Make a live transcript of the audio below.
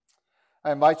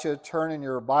I invite you to turn in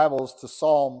your Bibles to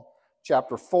Psalm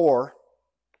chapter 4.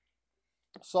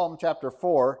 Psalm chapter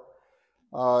 4.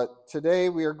 Today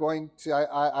we are going to,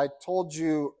 I told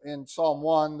you in Psalm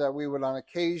 1 that we would on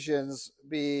occasions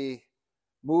be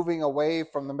moving away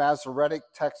from the Masoretic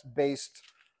text-based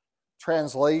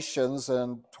translations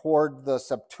and toward the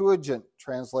Septuagint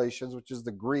translations, which is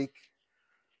the Greek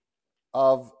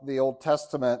of the Old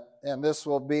Testament. And this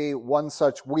will be one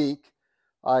such week.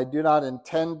 I do not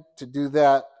intend to do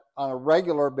that on a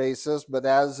regular basis, but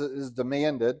as it is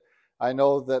demanded. I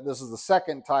know that this is the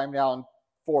second time now in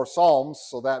 4 Psalms,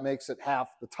 so that makes it half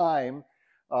the time.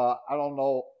 I don't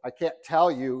know, I can't tell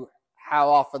you how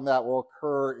often that will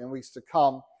occur in weeks to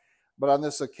come, but on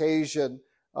this occasion,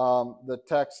 the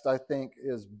text, I think,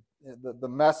 is the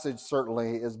message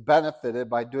certainly is benefited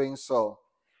by doing so.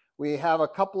 We have a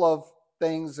couple of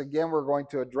things, again, we're going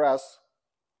to address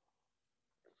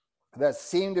that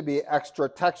seem to be extra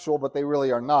textual, but they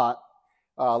really are not.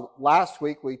 Last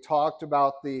week, we talked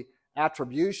about the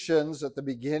attributions at the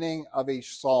beginning of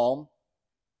each psalm,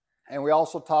 and we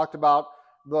also talked about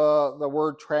the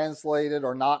word translated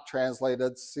or not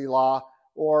translated, selah,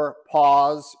 or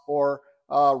pause, or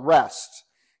rest.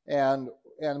 And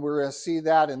we're going to see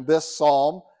that in this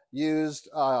psalm, used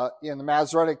in the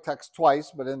Masoretic text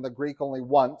twice, but in the Greek only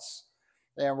once.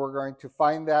 And we're going to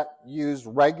find that used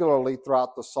regularly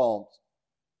throughout the Psalms.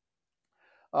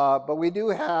 But we do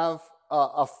have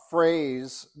a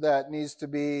phrase that needs to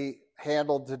be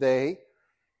handled today.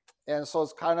 And so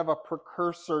it's kind of a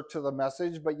precursor to the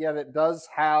message, but yet it does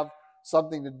have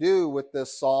something to do with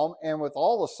this psalm and with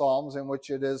all the psalms in which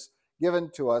it is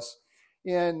given to us.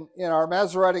 In our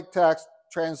Masoretic text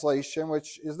translation,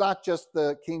 which is not just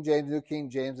the King James, New King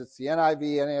James, it's the NIV,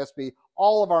 NASB,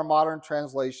 all of our modern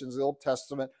translations of the Old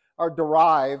Testament are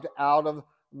derived out of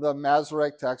the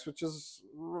Masoretic text, which is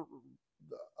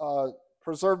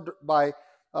preserved by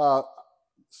a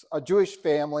Jewish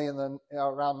family in the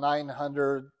around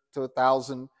 900 to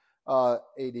 1000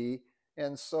 AD.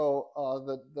 And so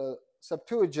the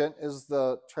Septuagint is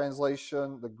the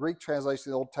translation, the Greek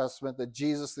translation of the Old Testament that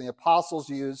Jesus and the apostles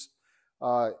used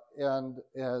and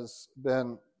has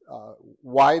been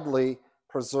widely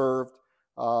preserved.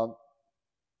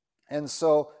 And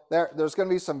so there's going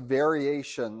to be some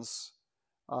variations,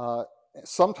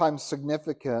 sometimes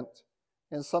significant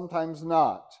and sometimes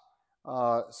not.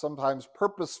 Sometimes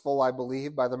purposeful, I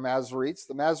believe, by the Masoretes.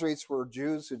 The Masoretes were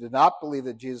Jews who did not believe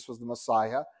that Jesus was the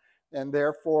Messiah, and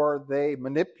therefore they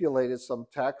manipulated some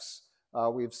texts.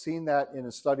 We've seen that in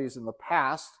studies in the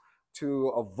past to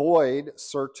avoid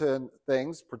certain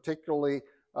things, particularly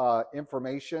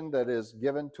information that is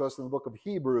given to us in the book of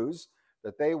Hebrews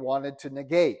that they wanted to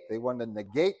negate. They wanted to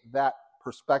negate that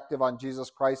perspective on Jesus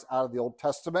Christ out of the Old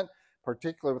Testament,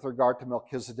 particularly with regard to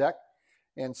Melchizedek.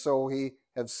 And so we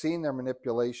have seen their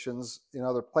manipulations in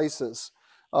other places.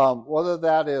 Whether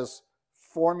that is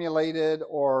formulated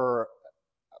or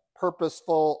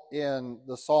purposeful in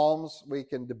the Psalms, we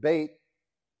can debate.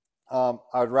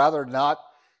 I'd rather not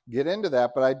get into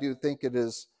that, but I do think it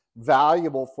is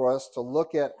valuable for us to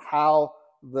look at how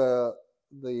the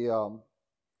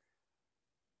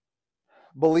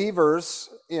believers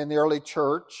in the early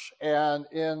church and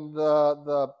in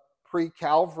the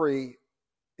pre-Calvary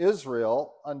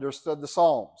Israel understood the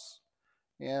Psalms.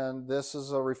 And this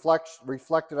is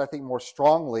reflected, I think, more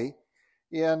strongly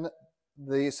in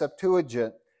the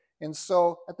Septuagint. And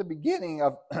so at the beginning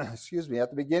of, at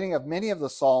the beginning of many of the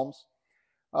Psalms,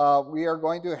 we are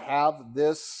going to have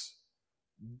this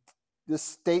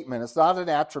statement. It's not an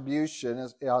attribution.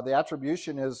 The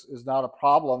attribution is not a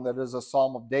problem. That is a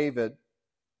Psalm of David.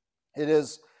 It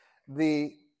is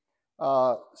the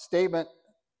statement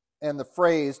and the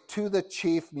phrase, to the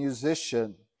chief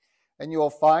musician. And you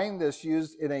will find this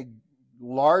used in a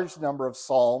large number of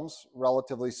Psalms,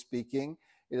 relatively speaking.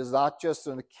 It is not just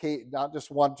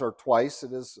once or twice.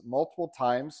 It is multiple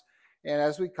times. And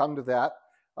as we come to that,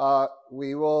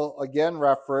 we will again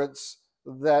reference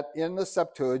that in the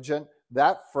Septuagint,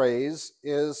 that phrase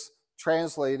is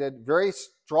translated very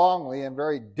strongly and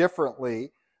very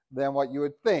differently than what you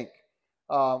would think,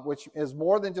 which is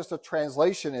more than just a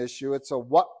translation issue. It's a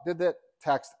what did the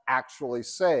text actually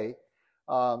say?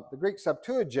 The Greek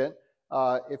Septuagint,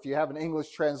 if you have an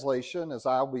English translation, as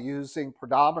I'll be using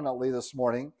predominantly this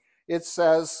morning, it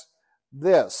says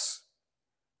this,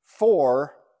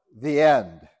 for the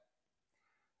end.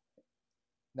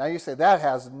 Now you say that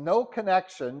has no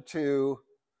connection to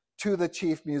the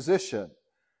chief musician,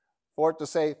 for it to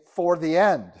say for the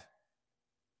end.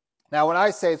 Now when I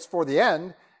say it's for the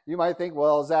end, you might think,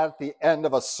 well, is that at the end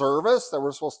of a service that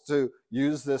we're supposed to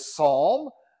use this psalm?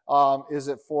 Is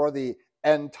it for the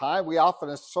end time. We often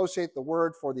associate the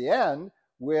word for the end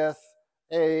with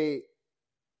a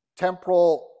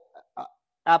temporal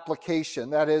application.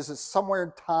 That is, it's somewhere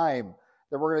in time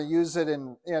that we're going to use it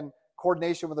in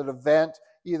coordination with an event,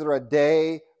 either a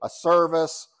day, a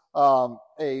service, an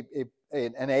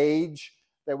age,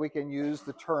 that we can use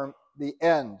the term the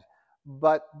end.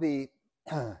 But the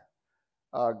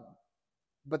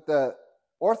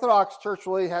Orthodox Church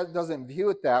really doesn't view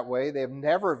it that way. They've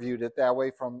never viewed it that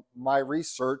way from my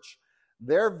research.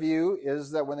 Their view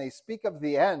is that when they speak of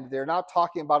the end, they're not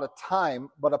talking about a time,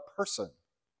 but a person.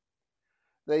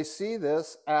 They see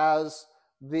this as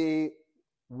the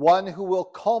one who will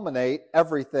culminate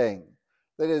everything.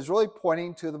 That is really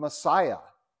pointing to the Messiah.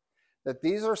 That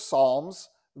these are psalms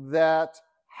that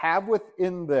have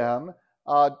within them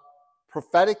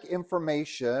prophetic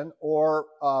information or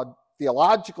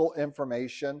theological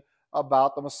information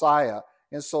about the Messiah.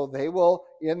 And so they will,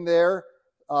 in their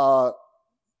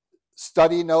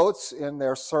study notes, in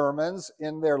their sermons,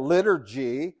 in their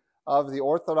liturgy of the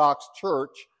Orthodox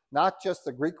Church, not just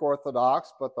the Greek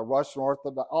Orthodox, but the Russian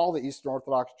Orthodox, all the Eastern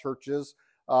Orthodox churches,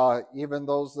 even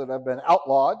those that have been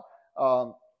outlawed.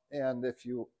 And if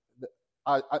you,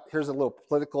 here's a little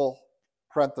political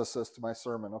parenthesis to my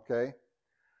sermon, okay?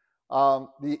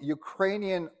 The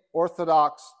Ukrainian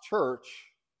Orthodox Church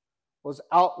was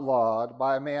outlawed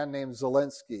by a man named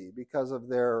Zelensky because of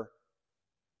their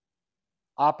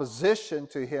opposition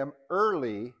to him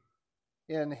early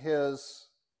in his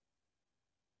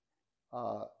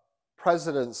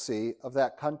presidency of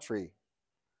that country.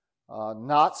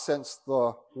 Not since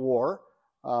the war,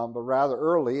 but rather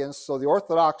early. And so the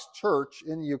Orthodox Church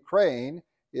in Ukraine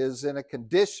is in a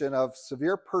condition of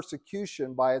severe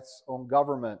persecution by its own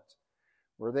government,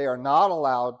 where they are not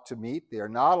allowed to meet, they are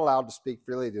not allowed to speak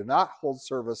freely, they do not hold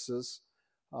services.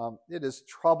 It is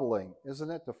troubling, isn't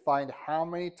it, to find how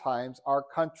many times our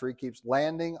country keeps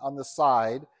landing on the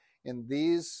side in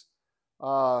these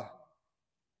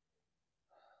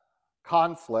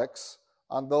conflicts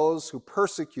on those who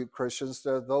persecute Christians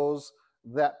to those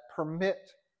that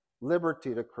permit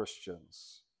liberty to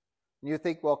Christians. And you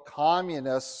think, well,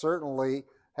 communists certainly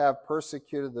have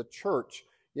persecuted the church.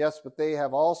 Yes, but they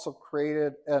have also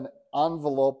created an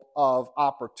envelope of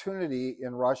opportunity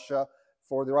in Russia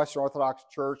for the Russian Orthodox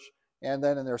Church, and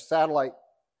then in their satellite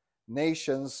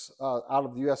nations out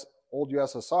of the old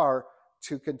USSR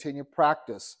to continue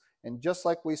practice. And just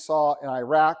like we saw in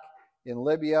Iraq, in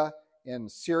Libya, in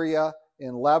Syria,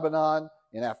 in Lebanon,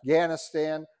 in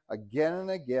Afghanistan, again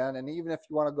and again, and even if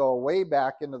you want to go way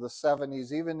back into the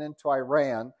 70s, even into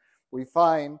Iran, we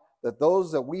find that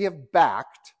those that we have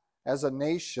backed as a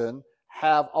nation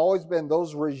have always been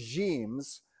those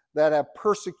regimes that have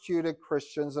persecuted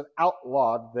Christians and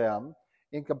outlawed them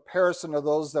in comparison to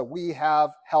those that we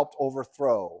have helped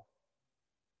overthrow.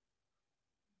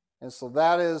 And so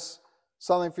that is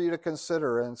something for you to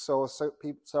consider. And so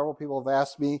several people have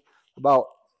asked me about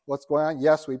what's going on.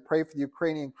 Yes, we pray for the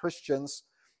Ukrainian Christians,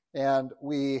 and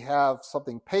we have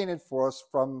something painted for us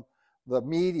from the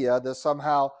media that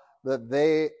somehow that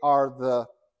they are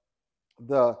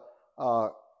the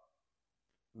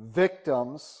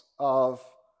victims of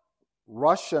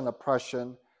Russian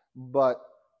oppression, but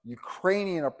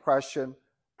Ukrainian oppression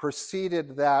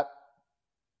preceded that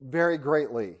very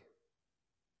greatly.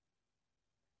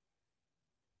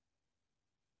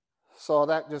 So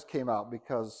that just came out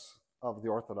because of the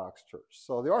Orthodox Church.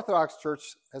 So the Orthodox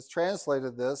Church has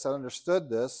translated this and understood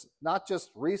this, not just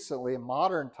recently in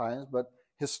modern times, but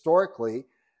historically,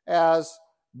 as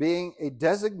being a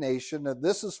designation that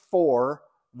this is for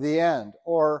the end,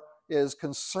 or is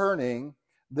concerning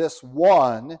this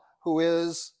one who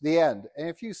is the end. And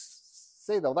if you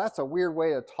say, though, that's a weird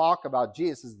way to talk about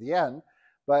Jesus as the end,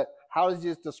 but how does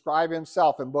Jesus describe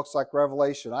himself in books like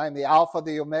Revelation? I am the Alpha,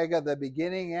 the Omega, the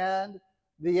beginning and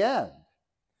the end.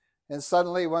 And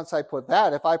suddenly, once I put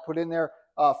that, if I put in there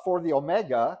for the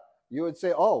Omega, you would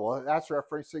say, oh, well, that's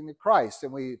referencing to Christ.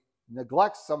 And we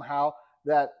neglect somehow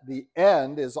that the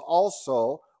end is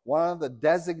also one of the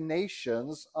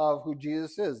designations of who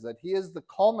Jesus is, that he is the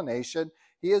culmination,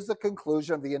 he is the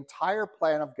conclusion of the entire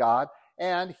plan of God,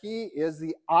 and he is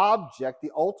the object,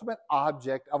 the ultimate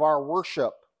object of our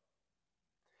worship.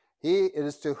 It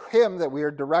is to him that we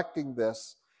are directing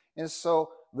this. And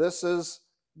so this is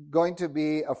going to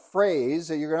be a phrase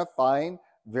that you're going to find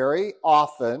very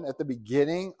often at the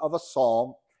beginning of a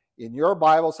psalm. In your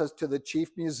Bible, it says to the chief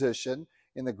musician.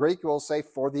 In the Greek, it will say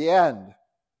for the end.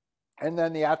 And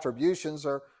then the attributions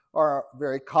are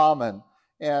very common.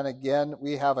 And again,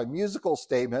 we have a musical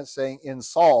statement saying in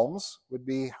psalms would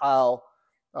be how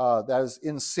that is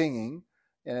in singing.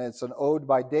 And it's an ode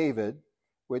by David,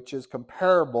 which is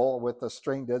comparable with the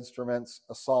stringed instruments,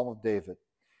 a Psalm of David.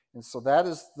 And so that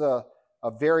is a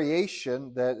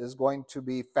variation that is going to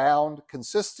be found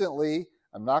consistently.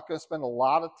 I'm not going to spend a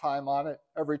lot of time on it.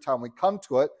 Every time we come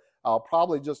to it, I'll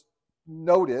probably just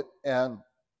note it and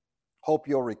hope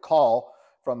you'll recall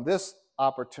from this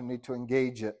opportunity to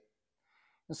engage it.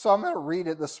 And so I'm going to read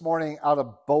it this morning out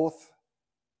of both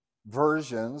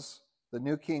versions, the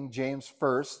New King James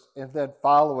first, and then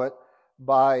follow it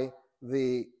by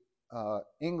the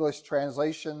English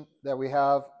translation that we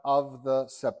have of the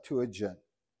Septuagint.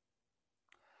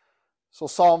 So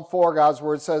Psalm 4, God's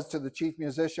word says, to the chief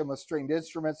musician with stringed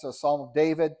instruments, a Psalm of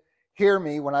David, hear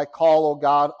me when I call, O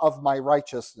God, of my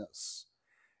righteousness.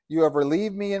 You have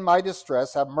relieved me in my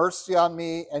distress. Have mercy on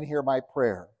me and hear my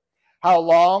prayer. How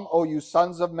long, O you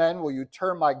sons of men, will you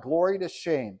turn my glory to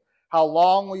shame? How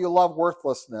long will you love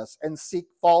worthlessness and seek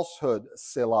falsehood,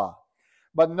 Selah?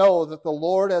 But know that the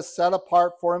Lord has set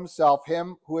apart for himself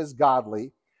him who is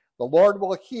godly. The Lord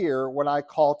will hear when I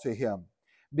call to him.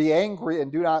 Be angry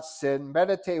and do not sin.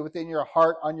 Meditate within your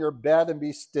heart on your bed and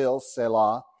be still,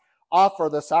 Selah. Offer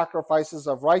the sacrifices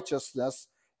of righteousness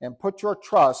and put your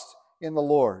trust in the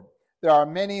Lord. There are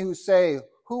many who say,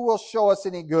 who will show us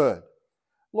any good?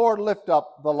 Lord, lift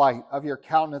up the light of your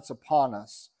countenance upon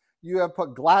us. You have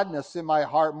put gladness in my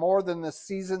heart more than the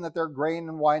season that their grain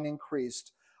and wine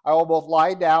increased. I will both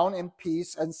lie down in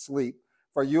peace and sleep.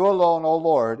 For you alone, O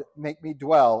Lord, make me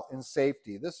dwell in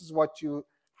safety. This is what you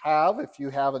have if you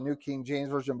have a New King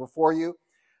James Version before you.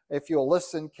 If you'll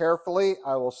listen carefully,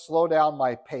 I will slow down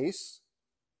my pace.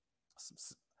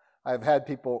 I've had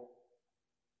people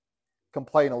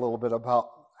complain a little bit about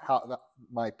how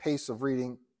my pace of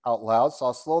reading out loud, so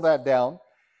I'll slow that down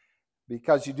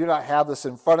because you do not have this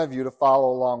in front of you to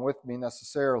follow along with me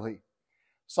necessarily.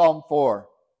 Psalm 4,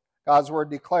 God's word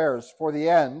declares, for the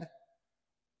end,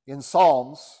 in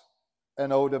Psalms,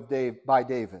 an ode of by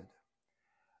David.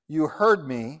 You heard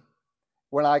me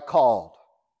when I called,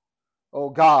 O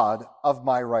God of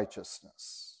my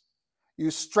righteousness.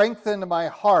 You strengthened my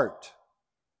heart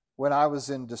when I was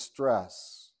in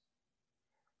distress.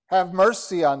 Have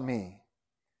mercy on me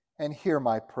and hear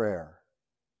my prayer.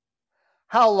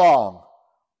 How long,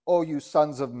 O you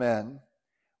sons of men,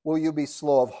 will you be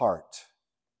slow of heart?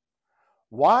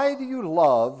 Why do you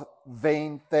love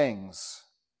vain things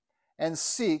and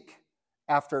seek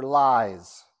after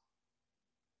lies?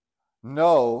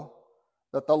 Know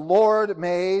that the Lord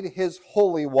made his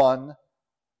Holy One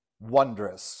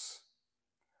wondrous.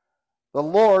 The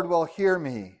Lord will hear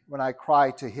me when I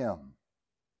cry to him.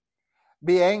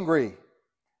 Be angry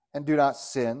and do not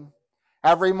sin.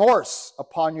 Have remorse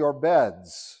upon your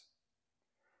beds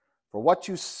for what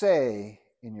you say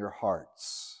in your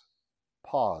hearts.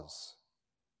 Pause.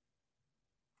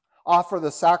 Offer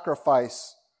the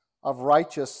sacrifice of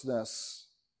righteousness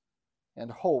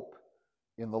and hope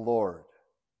in the Lord.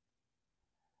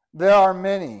 There are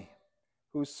many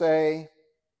who say,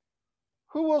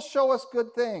 who will show us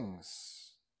good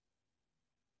things?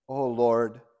 O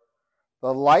Lord,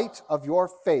 the light of your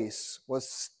face was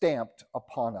stamped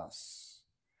upon us.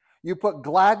 You put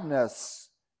gladness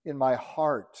in my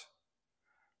heart.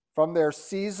 From their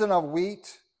season of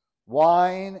wheat,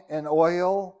 wine, and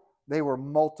oil, they were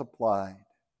multiplied.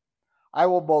 I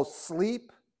will both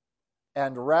sleep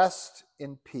and rest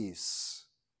in peace.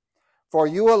 For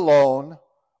you alone,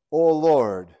 O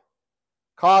Lord,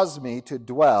 cause me to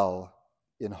dwell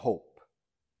in hope.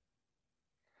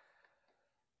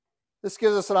 This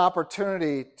gives us an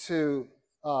opportunity to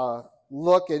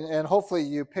look, and hopefully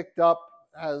you picked up,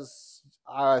 as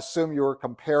I assume you were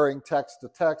comparing text to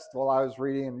text while I was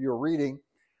reading and you were reading,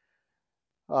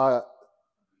 that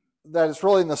it's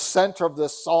really in the center of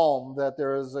this psalm that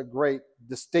there is a great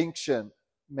distinction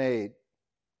made.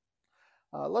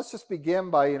 Let's just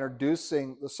begin by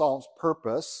introducing the psalm's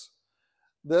purpose.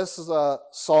 This is a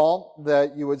psalm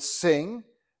that you would sing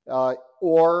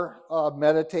or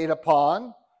meditate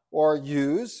upon or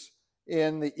use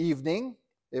in the evening.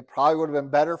 It probably would have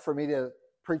been better for me to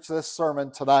preach this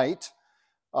sermon tonight.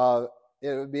 It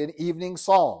would be an evening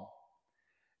psalm.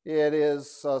 It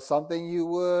is something you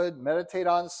would meditate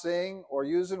on, sing, or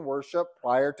use in worship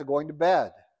prior to going to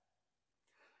bed.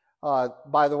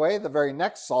 By the way, the very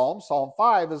next psalm, Psalm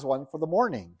 5, is one for the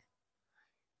morning.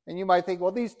 And you might think,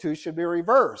 well, these two should be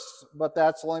reversed, but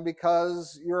that's only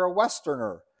because you're a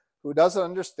Westerner who doesn't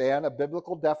understand a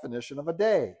biblical definition of a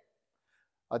day.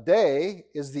 A day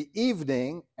is the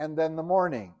evening and then the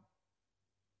morning,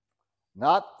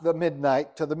 not the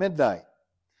midnight to the midnight.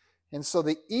 And so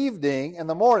the evening and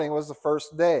the morning was the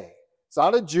first day. It's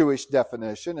not a Jewish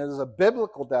definition. It is a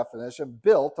biblical definition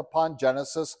built upon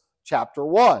Genesis chapter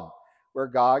 1, where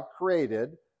God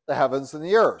created the heavens and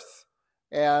the earth.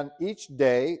 And each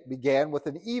day began with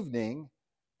an evening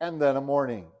and then a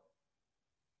morning.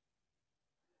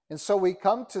 And so we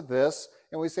come to this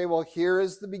and we say, well, here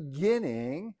is the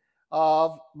beginning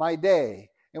of my day.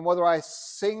 And whether I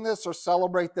sing this or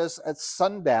celebrate this at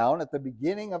sundown, at the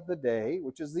beginning of the day,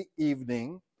 which is the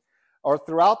evening, or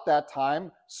throughout that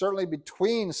time, certainly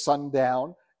between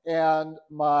sundown and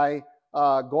my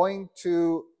going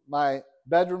to my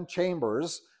bedroom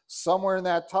chambers, somewhere in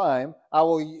that time, I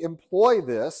will employ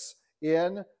this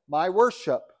in my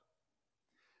worship.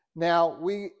 Now,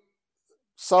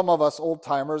 some of us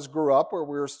old-timers grew up where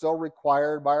we were still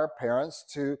required by our parents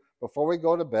to, before we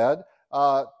go to bed,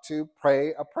 to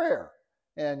pray a prayer,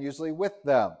 and usually with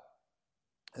them.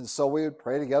 And so we would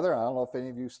pray together. I don't know if any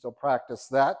of you still practice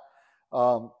that. A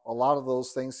lot of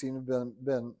those things seem to have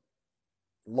been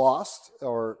lost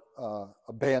or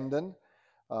abandoned.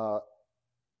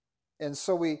 And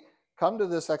so we come to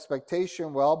this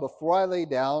expectation, well, before I lay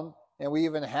down, and we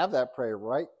even have that prayer,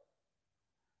 right?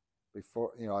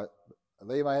 Before, I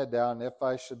lay my head down, if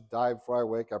I should die before I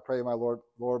wake, I pray my Lord,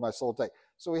 my soul take.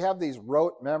 So we have these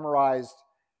rote, memorized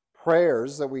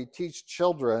prayers that we teach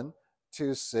children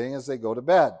to sing as they go to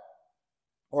bed,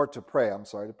 or to pray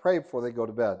before they go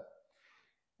to bed.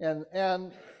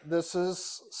 And this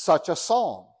is such a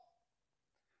psalm,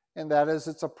 and that is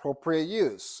its appropriate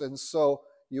use. And so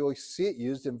you'll see it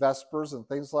used in Vespers and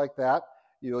things like that.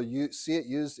 You'll see it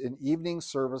used in evening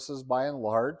services by and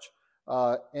large,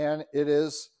 and it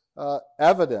is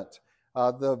evident.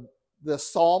 The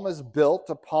psalm is built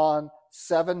upon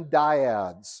 7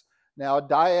 dyads. Now, a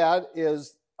dyad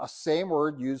is a same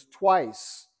word used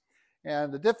twice.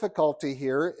 And the difficulty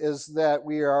here is that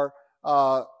we are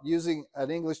using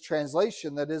an English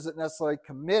translation that isn't necessarily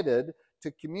committed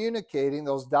to communicating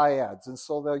those dyads. And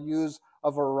so they'll use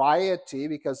a variety,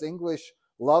 because English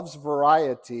loves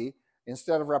variety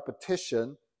instead of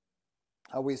repetition.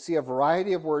 We see a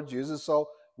variety of words used, and so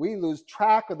we lose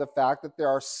track of the fact that there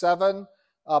are 7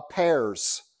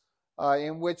 pairs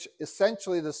in which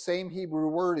essentially the same Hebrew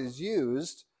word is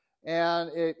used,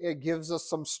 and it gives us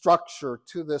some structure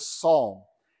to this psalm.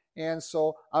 And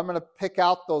so I'm going to pick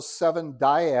out those 7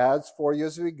 dyads for you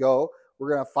as we go.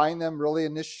 We're going to find them really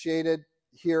initiated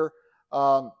here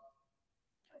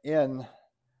in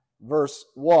verse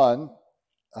 1.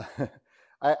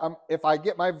 If I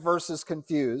get my verses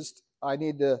confused, I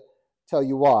need to tell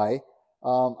you why.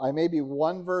 I may be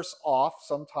one verse off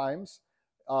sometimes.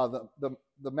 The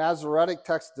Masoretic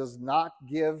text does not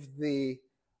give the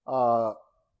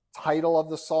title of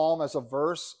the psalm as a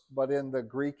verse, but in the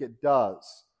Greek it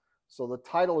does. So the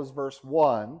title is verse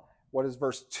 1. What is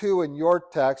verse 2 in your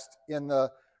text in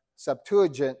the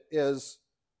Septuagint is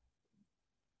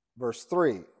verse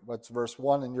 3. What's verse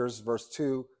 1 in yours is verse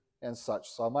 2 and such.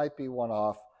 So I might be one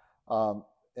off.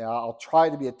 I'll try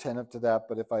to be attentive to that,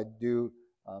 but if I do,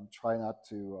 try not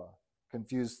to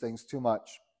confuse things too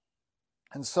much.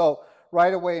 And so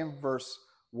right away in verse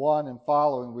 1 and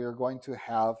following, we are going to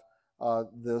have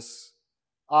this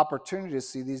opportunity to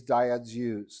see these dyads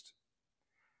used.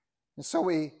 And so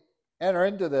we enter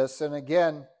into this, and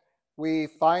again, we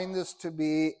find this to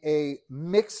be a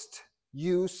mixed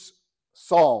use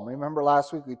psalm. Remember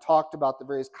last week we talked about the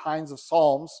various kinds of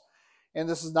psalms, and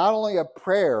this is not only a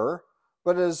prayer,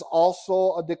 but it is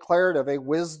also a declarative, a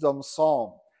wisdom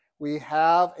psalm. We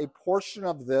have a portion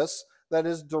of this that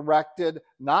is directed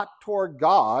not toward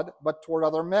God, but toward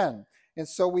other men. And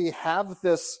so we have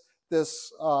this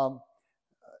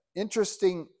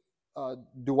interesting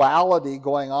duality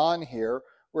going on here,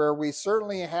 where we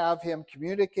certainly have him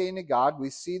communicating to God. We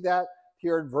see that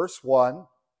here in verse 1.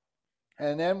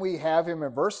 And then we have him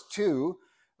in verse 2,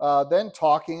 then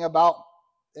talking about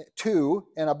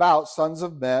sons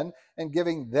of men and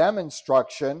giving them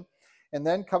instruction. And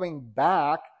then coming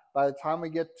back, by the time we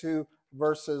get to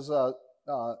verses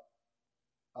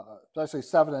especially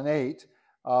 7 and 8,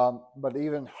 but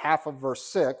even half of verse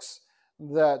 6,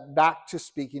 that back to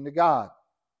speaking to God.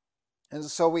 And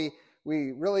so we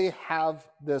really have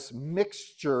this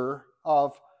mixture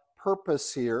of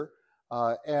purpose here,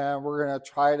 and we're going to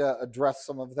try to address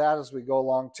some of that as we go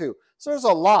along too. So there's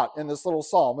a lot in this little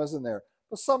psalm, isn't there?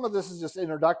 But some of this is just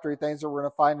introductory things that we're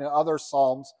going to find in other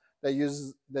psalms that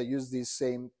use these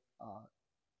same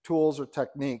tools or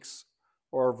techniques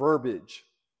or verbiage.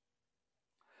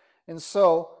 And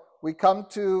so we come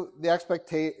to the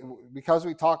expectation, because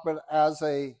we talk about it as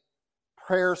a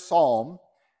prayer psalm,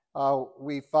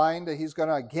 we find that he's going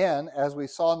to, again, as we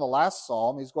saw in the last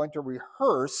psalm, he's going to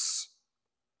rehearse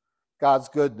God's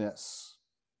goodness.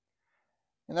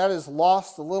 And that is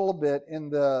lost a little bit in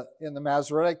the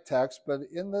Masoretic text, but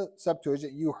in the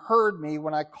Septuagint, you heard me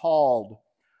when I called,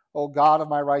 O God of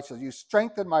my righteousness. You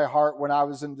strengthened my heart when I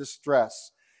was in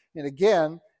distress. And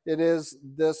again, it is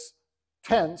this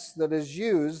tense that is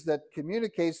used that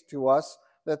communicates to us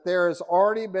that there has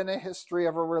already been a history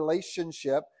of a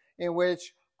relationship in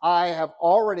which I have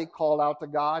already called out to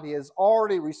God. He has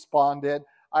already responded.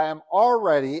 I am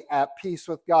already at peace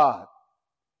with God.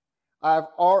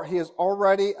 He has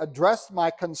already addressed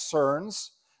my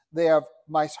concerns.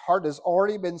 My heart has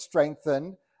already been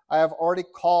strengthened. I have already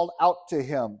called out to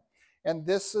him. And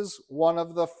this is one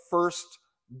of the first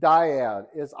dyad,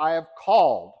 is I have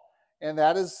called. And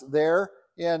that is there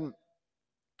in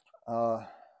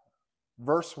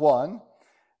verse 1.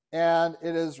 And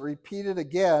it is repeated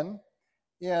again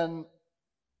in...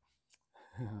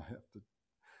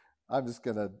 I'm just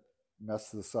going to mess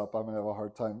this up. I'm going to have a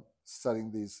hard time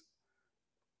setting these.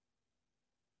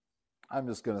 I'm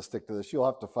just going to stick to this. You'll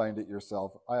have to find it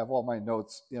yourself. I have all my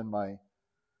notes in my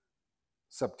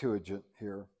Septuagint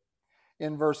here.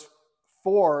 In verse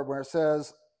 4, where it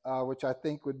says, which I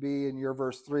think would be in your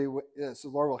verse 3, it says,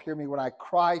 Lord will hear me when I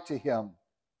cry to him.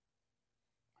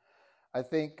 I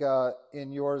think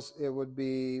in yours it would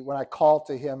be when I call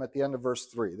to him at the end of verse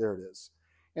 3. There it is.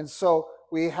 And so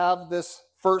we have this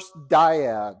first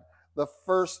dyad, the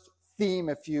first theme,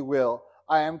 if you will.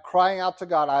 I am crying out to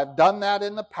God. I have done that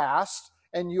in the past,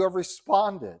 and you have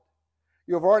responded.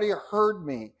 You have already heard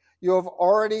me. You have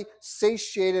already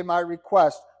satiated my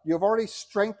request. You have already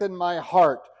strengthened my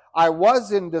heart. I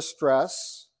was in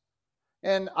distress,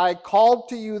 and I called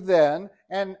to you then,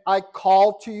 and I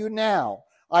call to you now.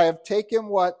 I have taken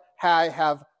what I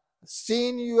have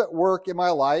seen you at work in my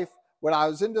life. When I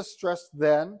was in distress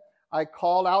then, I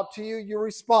called out to you, you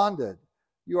responded.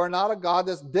 You are not a God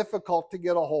that's difficult to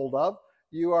get a hold of.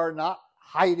 You are not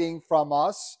hiding from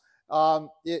us.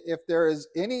 If there is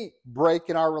any break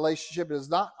in our relationship, it is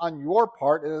not on your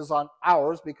part, it is on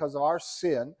ours because of our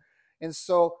sin. And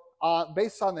so,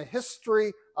 based on the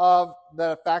history of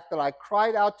the fact that I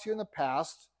cried out to you in the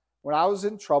past, when I was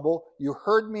in trouble, you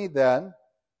heard me then,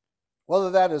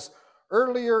 whether that is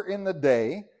earlier in the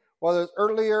day, whether it's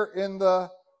earlier in the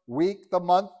week, the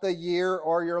month, the year,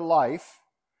 or your life,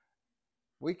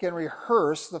 we can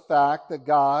rehearse the fact that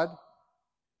God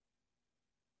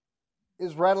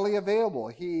is readily available.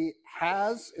 He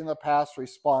has in the past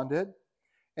responded,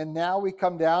 and now we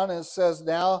come down and it says,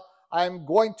 now I'm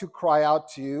going to cry out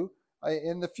to you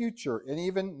in the future, and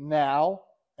even now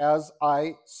as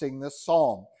I sing this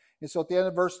psalm. And so at the end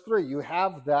of verse 3, you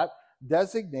have that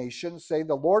designation, say,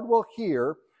 the Lord will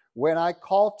hear when I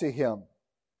call to him.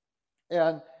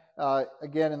 And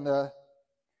again, in the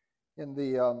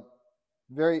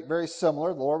very, very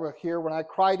similar, the Lord will hear when I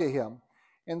cry to him.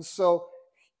 And so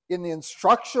in the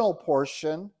instructional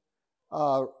portion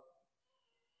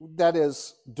that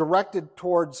is directed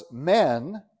towards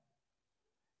men,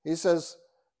 he says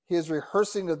he is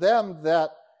rehearsing to them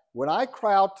that when I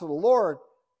cry out to the Lord,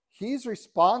 he's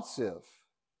responsive.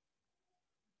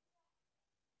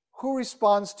 Who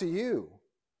responds to you?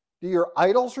 Do your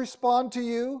idols respond to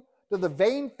you? Do the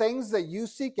vain things that you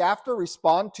seek after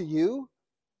respond to you?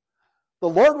 The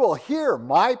Lord will hear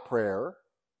my prayer.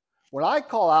 When I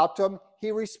call out to him,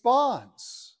 he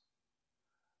responds.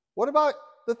 What about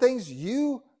the things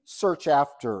you search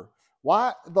after?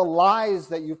 Why the lies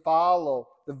that you follow,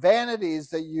 the vanities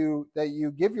that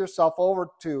you give yourself over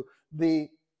to, the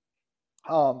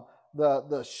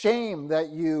shame that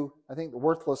you, I think the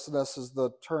worthlessness is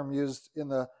the term used in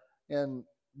the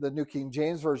New King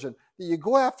James Version, that you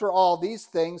go after all these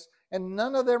things and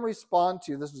none of them respond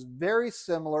to you. This is very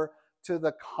similar to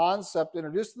the concept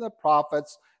introduced in the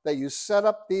prophets that you set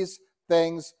up these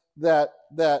things that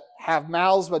have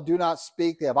mouths but do not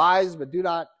speak, they have eyes but do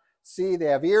not see, they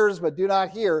have ears but do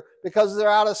not hear, because they're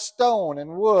out of stone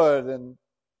and wood and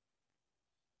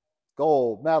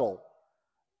gold, metal.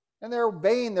 And they're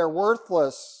vain, they're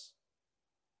worthless.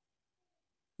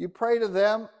 You pray to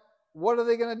them, what are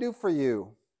they going to do for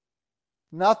you?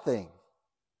 Nothing.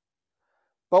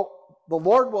 But the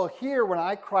Lord will hear when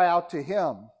I cry out to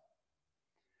him.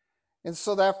 And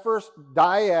so that first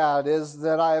dyad is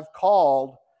that I have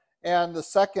called, and the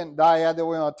second dyad that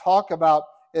we want to talk about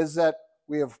is that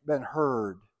we have been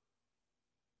heard.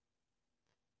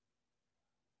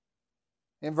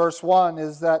 In verse 1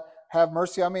 is that, have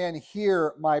mercy on me and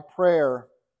hear my prayer.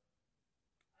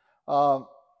 And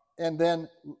then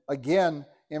again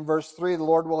in verse 3, the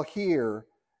Lord will hear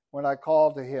when I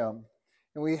call to him.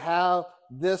 And we have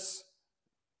this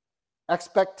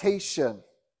expectation.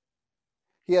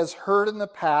 He has heard in the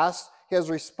past, he has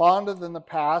responded in the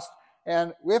past,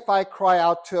 And if I cry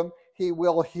out to him, he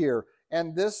will hear.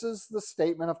 And this is the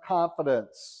statement of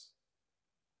confidence.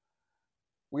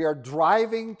 We are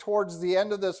driving towards the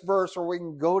end of this verse where we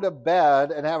can go to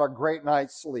bed and have a great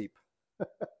night's sleep.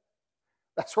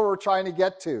 That's where we're trying to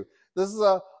get to. This is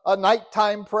a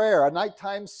nighttime prayer, a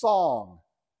nighttime song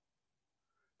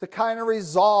to kind of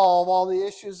resolve all the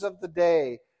issues of the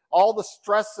day, all the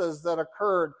stresses that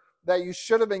occurred that you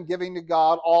should have been giving to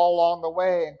God all along the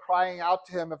way and crying out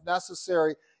to him if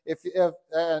necessary,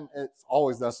 and it's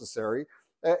always necessary,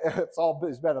 it's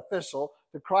always beneficial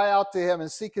to cry out to him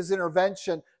and seek his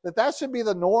intervention, that should be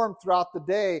the norm throughout the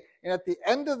day. And at the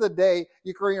end of the day,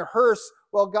 you can rehearse,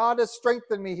 well, God has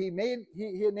strengthened me.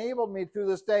 He enabled me through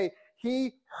this day.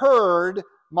 He heard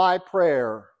my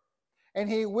prayer, and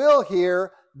he will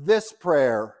hear this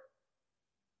prayer.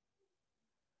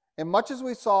 And much as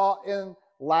we saw in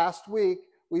last week,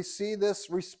 we see this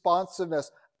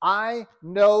responsiveness. I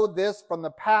know this from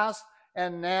the past,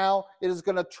 and now it is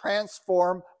going to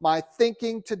transform my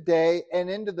thinking today and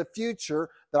into the future,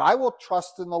 that I will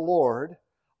trust in the Lord.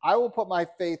 I will put my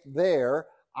faith there.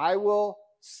 I will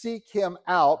seek him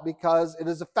out because it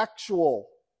is effectual.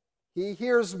 He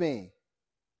hears me.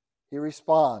 He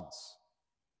responds.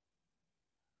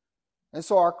 And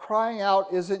so our crying out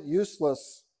isn't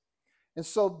useless. And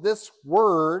so this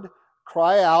word,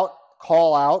 cry out,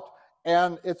 call out,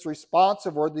 and its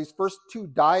responsive word, these first two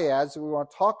dyads that we want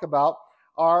to talk about,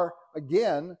 are,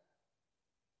 again,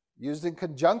 used in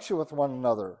conjunction with one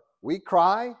another. We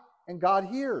cry, and God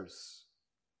hears.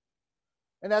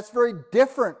 And that's very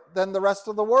different than the rest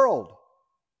of the world.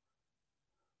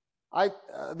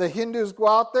 The Hindus go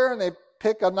out there and they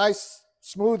pick a nice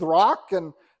smooth rock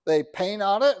and they paint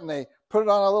on it and they put it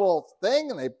on a little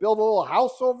thing and they build a little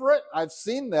house over it. I've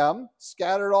seen them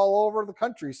scattered all over the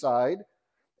countryside,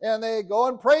 and they go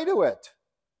and pray to it.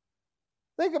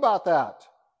 Think about that.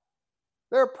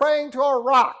 They're praying to a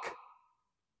rock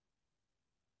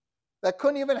that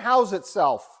couldn't even house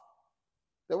itself,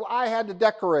 that I had to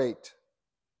decorate,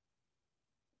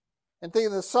 and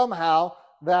thinking that somehow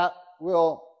that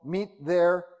will meet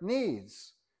their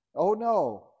needs. Oh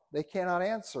no, they cannot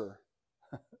answer.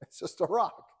 It's just a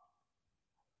rock.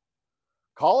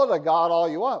 Call it a god all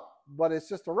you want, but it's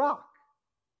just a rock.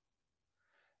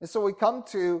 And so we come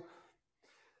to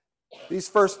these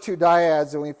first two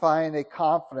dyads and we find a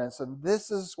confidence, and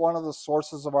this is one of the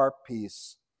sources of our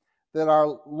peace, that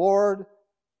our Lord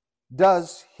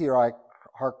does hear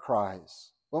our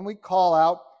cries. When we call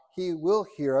out, he will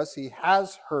hear us. He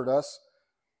has heard us.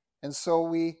 And so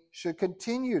we should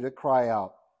continue to cry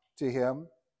out to him,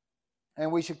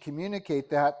 and we should communicate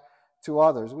that to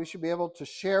others. We should be able to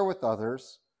share with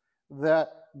others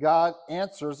that God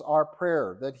answers our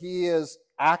prayer, that he is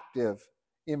active,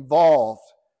 involved,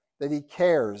 that he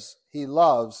cares, he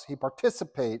loves, he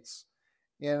participates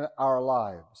in our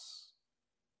lives.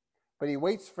 But he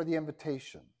waits for the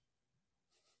invitation.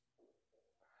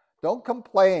 Don't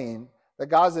complain that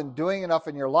God isn't doing enough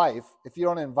in your life if you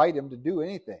don't invite him to do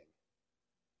anything,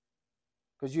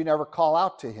 because you never call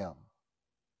out to him.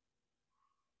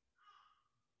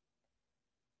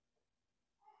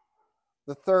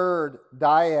 The third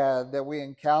dyad that we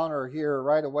encounter here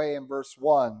right away in verse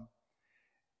 1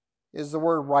 is the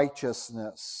word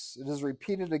righteousness. It is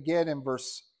repeated again in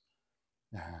verse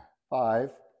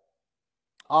 5.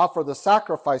 Offer the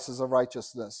sacrifices of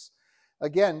righteousness.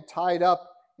 Again, tied up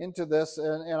into this,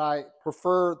 and I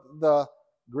prefer the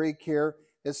Greek here.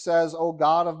 It says, O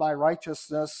God of my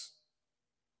righteousness,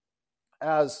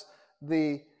 as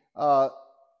the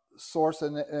source,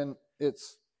 and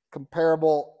it's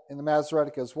comparable in the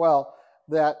Masoretic as well,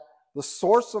 that the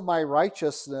source of my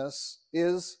righteousness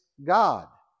is God.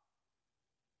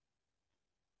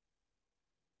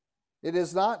 It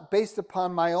is not based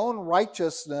upon my own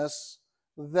righteousness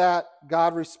that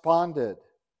God responded.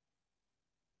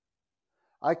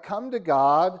 I come to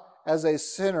God as a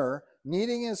sinner,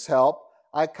 needing his help.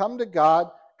 I come to God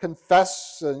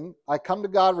confessing. I come to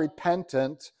God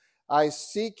repentant. I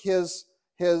seek his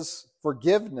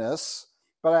forgiveness,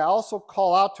 but I also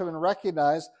call out to him and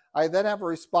recognize I then have a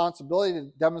responsibility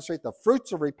to demonstrate the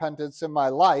fruits of repentance in my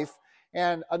life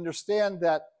and understand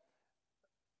that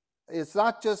it's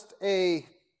not just a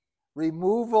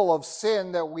removal of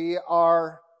sin that we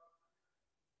are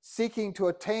seeking to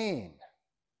attain.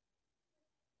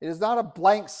 It is not a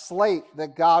blank slate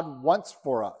that God wants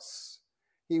for us.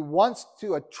 He wants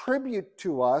to attribute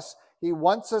to us, he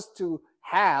wants us to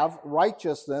have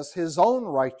righteousness, his own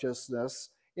righteousness,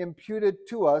 imputed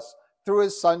to us through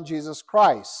his Son, Jesus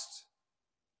Christ.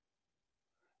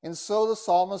 And so the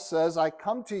psalmist says, I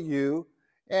come to you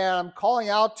and I'm calling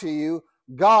out to you,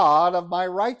 God of my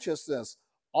righteousness.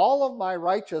 All of my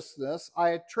righteousness I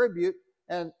attribute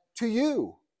to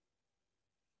you.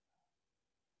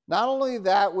 Not only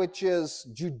that which is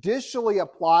judicially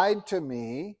applied to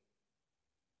me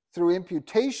through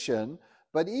imputation,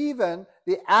 but even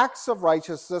the acts of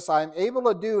righteousness I'm able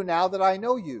to do now that I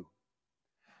know you.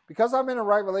 Because I'm in a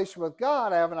right relation with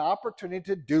God, I have an opportunity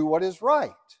to do what is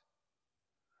right,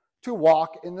 to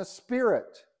walk in the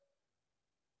Spirit,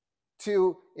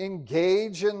 to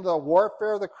engage in the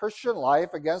warfare of the Christian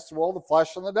life against the world, the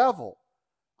flesh, and the devil.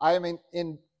 I am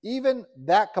in even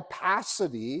that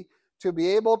capacity to be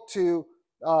able to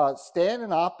stand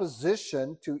in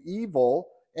opposition to evil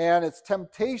and its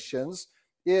temptations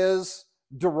is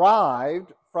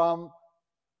derived from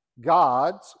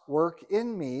God's work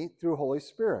in me through Holy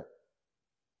Spirit.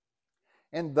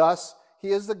 And thus, He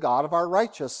is the God of our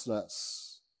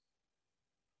righteousness.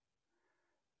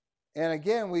 And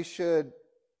again, we should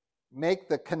make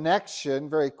the connection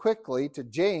very quickly to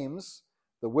James,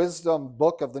 the wisdom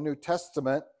book of the New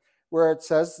Testament, where it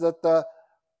says that the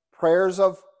prayers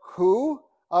of who?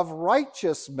 Of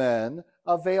righteous men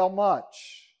avail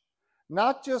much.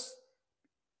 Not just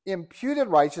imputed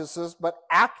righteousness, but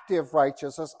active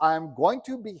righteousness. I am going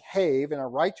to behave in a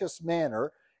righteous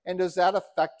manner. And does that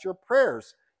affect your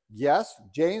prayers? Yes,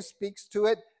 James speaks to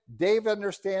it. David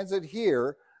understands it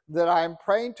here, that I am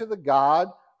praying to the God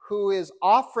who is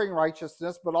offering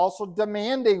righteousness, but also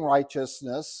demanding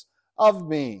righteousness of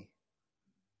me.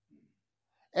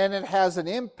 And it has an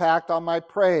impact on my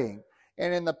praying.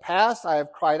 And in the past, I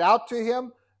have cried out to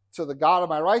Him, to the God of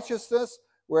my righteousness,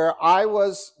 where I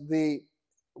was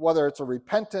whether it's a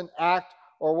repentant act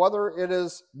or whether it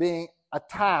is being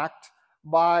attacked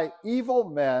by evil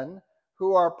men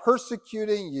who are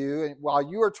persecuting you, and while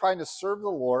you are trying to serve the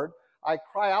Lord, I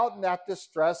cry out in that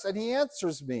distress, and He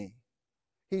answers me.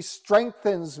 He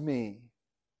strengthens me.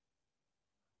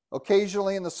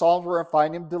 Occasionally in the Psalms where I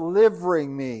find Him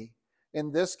delivering me.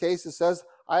 In this case, it says,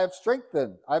 I've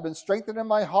been strengthened in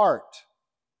my heart.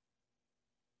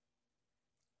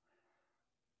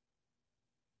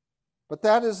 But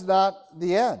that is not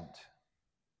the end.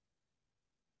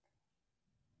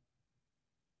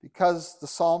 Because the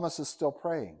psalmist is still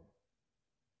praying.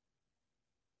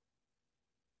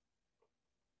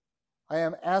 I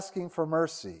am asking for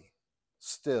mercy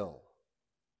still.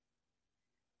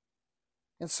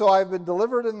 And so I've been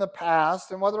delivered in the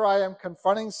past, and whether I am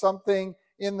confronting something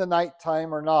in the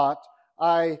nighttime or not,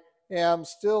 I am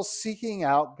still seeking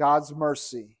out God's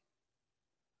mercy.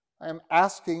 I am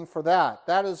asking for that.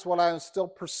 That is what I am still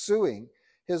pursuing,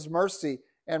 His mercy.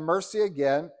 And mercy,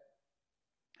 again,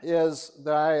 is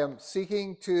that I am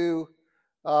seeking to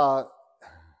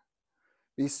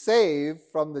be saved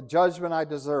from the judgment I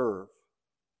deserve.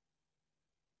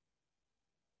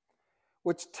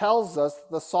 Which tells us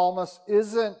the psalmist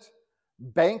isn't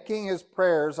banking his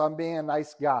prayers on being a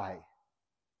nice guy.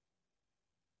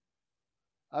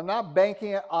 I'm not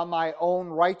banking it on my own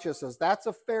righteousness. That's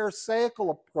a pharisaical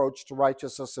approach to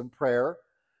righteousness and prayer.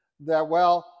 That,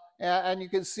 and you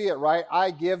can see it, right?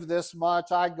 I give this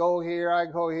much, I go here,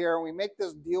 and we make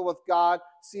this deal with God.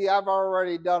 See, I've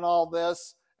already done all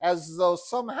this, as though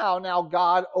somehow now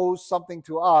God owes something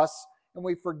to us, and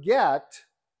we forget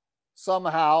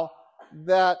somehow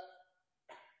that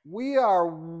we are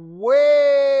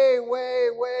way, way,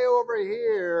 way over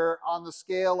here on the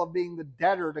scale of being the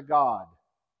debtor to God.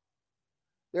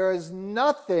 There is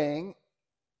nothing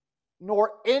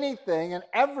nor anything and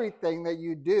everything that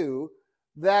you do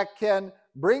that can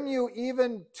bring you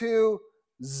even to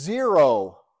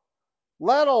zero,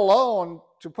 let alone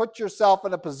to put yourself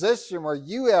in a position where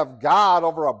you have God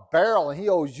over a barrel and He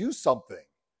owes you something.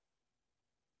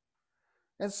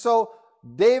 And so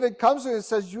David comes to him and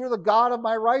says, you're the God of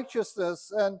my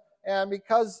righteousness, and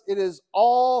because it is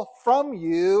all from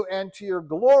you and to your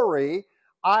glory,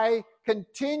 I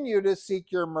continue to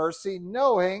seek your mercy,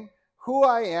 knowing who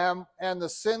I am and the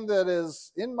sin that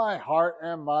is in my heart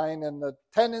and mind and the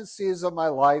tendencies of my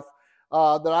life,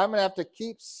 that I'm going to have to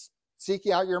keep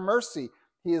seeking out your mercy.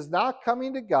 He is not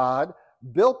coming to God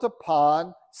built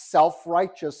upon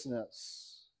self-righteousness.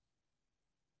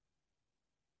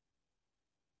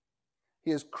 He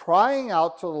is crying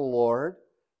out to the Lord,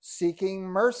 seeking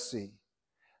mercy.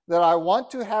 That I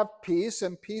want to have peace,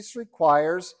 and peace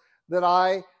requires that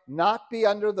I not be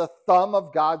under the thumb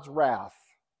of God's wrath.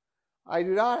 I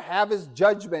do not have His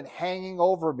judgment hanging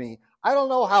over me. I don't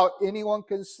know how anyone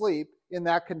can sleep in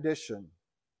that condition.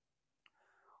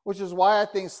 Which is why I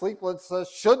think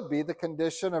sleeplessness should be the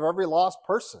condition of every lost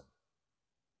person.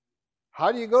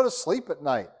 How do you go to sleep at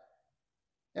night?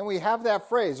 And we have that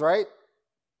phrase, right?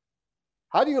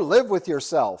 How do you live with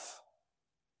yourself?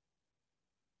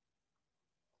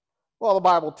 Well, the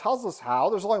Bible tells us how.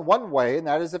 There's only one way, and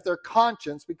that is if their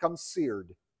conscience becomes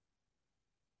seared.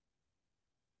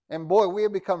 And boy, we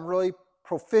have become really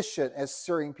proficient at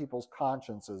searing people's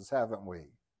consciences, haven't we?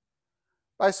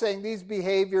 By saying these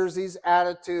behaviors, these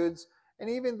attitudes, and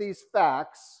even these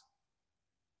facts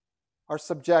are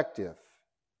subjective.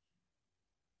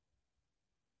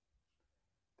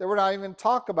 That we're not even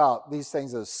talk about these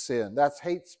things as sin. That's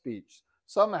hate speech.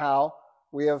 Somehow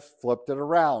we have flipped it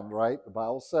around, right? The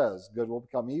Bible says good will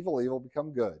become evil, evil will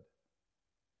become good.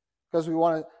 Because we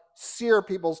want to sear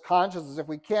people's consciences. If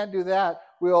we can't do that,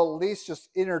 we'll at least just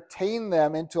entertain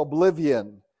them into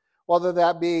oblivion, whether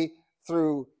that be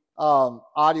through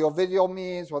audio-video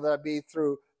means, whether that be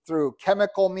through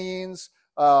chemical means,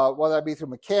 whether that be through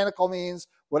mechanical means,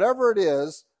 whatever it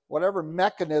is, whatever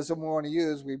mechanism we want to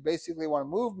use, we basically want to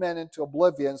move men into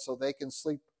oblivion so they can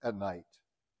sleep at night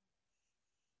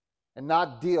and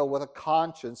not deal with a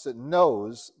conscience that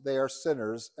knows they are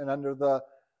sinners and under the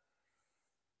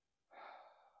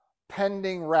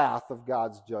pending wrath of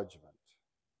God's judgment.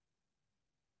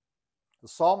 The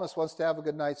psalmist wants to have a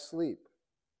good night's sleep.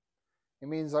 It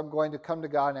means I'm going to come to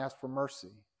God and ask for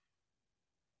mercy.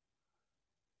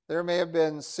 There may have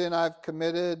been sin I've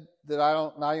committed that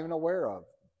I'm not even aware of.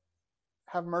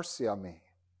 Have mercy on me,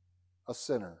 a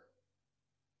sinner,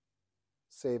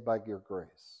 saved by your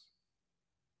grace.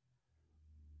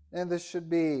 And this should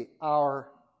be our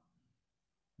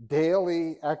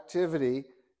daily activity,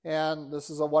 and this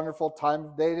is a wonderful time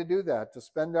of day to do that, to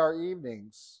spend our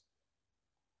evenings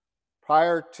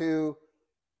prior to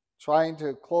trying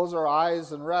to close our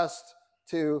eyes and rest,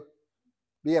 to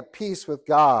be at peace with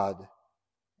God.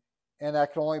 And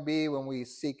that can only be when we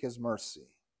seek His mercy.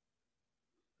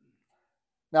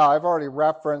 Now, I've already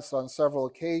referenced on several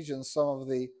occasions some of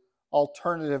the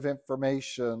alternative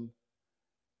information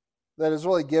that is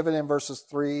really given in verses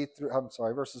 2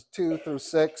 through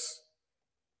 6,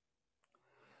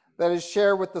 that is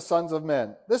shared with the sons of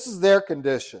men. This is their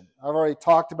condition. I've already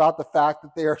talked about the fact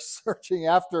that they are searching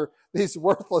after these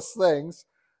worthless things.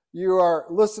 You are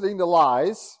listening to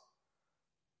lies.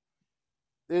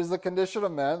 It is the condition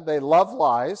of men. They love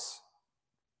lies.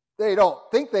 They don't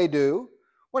think they do.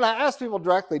 When I ask people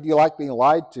directly, do you like being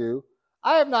lied to?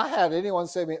 I have not had anyone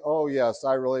say to me, oh yes,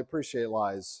 I really appreciate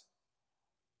lies.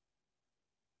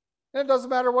 And it doesn't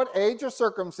matter what age or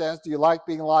circumstance, do you like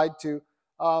being lied to?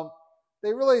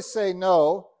 They really say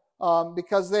no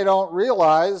because they don't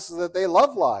realize that they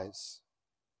love lies.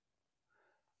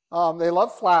 They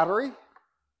love flattery.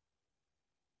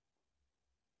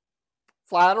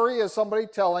 Flattery is somebody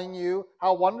telling you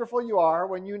how wonderful you are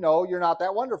when you know you're not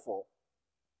that wonderful.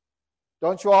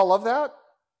 Don't you all love that?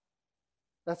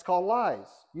 That's called lies.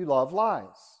 You love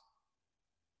lies.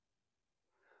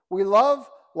 We love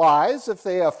lies if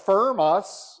they affirm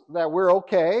us that we're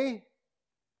okay.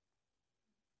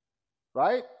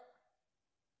 Right?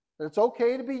 That it's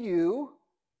okay to be you,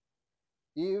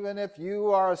 even if you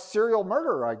are a serial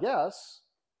murderer, I guess.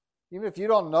 Even if you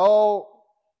don't know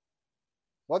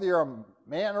whether you're a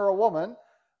man or a woman,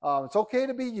 it's okay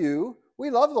to be you.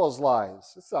 We love those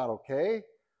lies. It's not okay.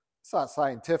 It's not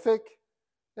scientific.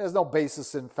 There's no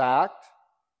basis in fact.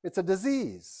 It's a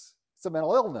disease. It's a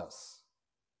mental illness.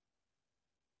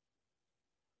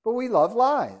 But we love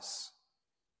lies.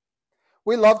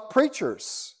 We love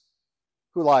preachers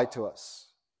who lie to us.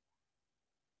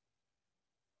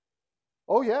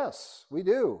 Oh yes, we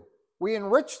do. We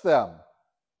enrich them.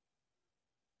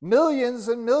 Millions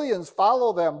and millions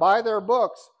follow them, buy their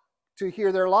books to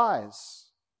hear their lies.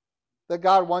 That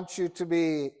God wants you to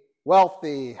be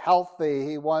wealthy, healthy.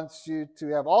 He wants you to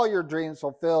have all your dreams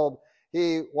fulfilled.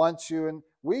 He wants you, and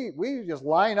we just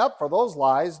line up for those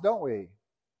lies, don't we?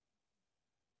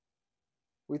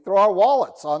 We throw our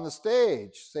wallets on the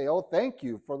stage, say, oh, thank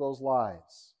you for those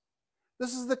lies.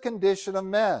 This is the condition of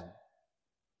men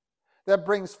that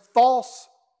brings false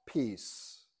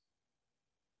peace,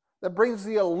 that brings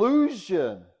the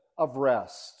illusion of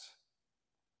rest.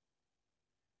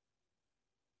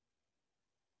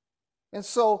 And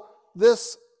so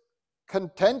this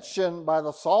contention by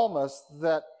the psalmist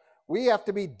that we have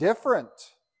to be different.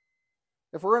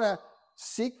 If we're going to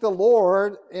seek the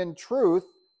Lord in truth,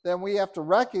 then we have to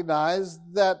recognize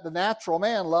that the natural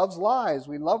man loves lies.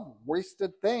 We love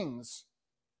wasted things.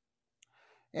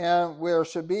 And there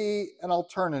should be an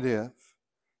alternative.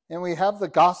 And we have the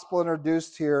gospel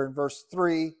introduced here in verse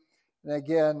 3. And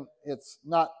again, it's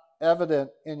not evident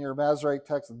in your Masoretic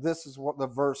text. This is what the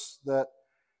verse that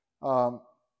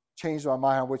changed my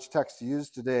mind on which text to use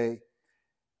today.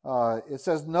 It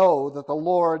says, know that the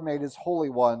Lord made his Holy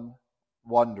One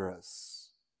wondrous.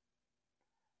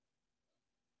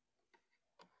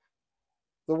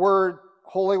 The word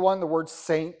Holy One, the word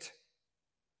saint,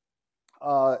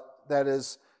 that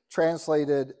is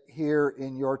translated here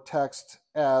in your text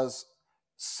as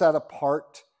set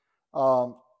apart.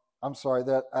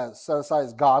 Set aside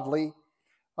as godly.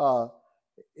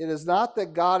 It is not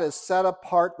that God has set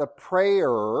apart the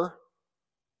prayer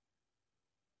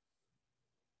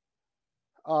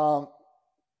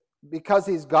because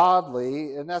he's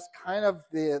godly, and that's kind of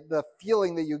the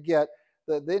feeling that you get.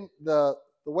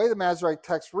 The way the Masoretic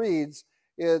text reads,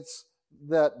 it's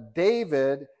that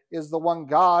David is the one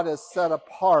God has set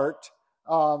apart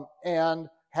and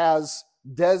has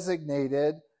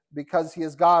designated because he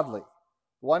is godly.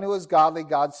 The one who is godly,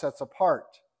 God sets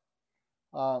apart.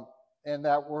 And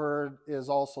that word is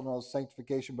also known as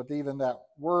sanctification, but even that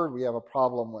word we have a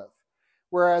problem with.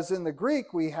 Whereas in the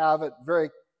Greek, we have it very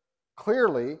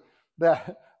clearly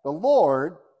that the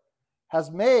Lord has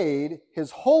made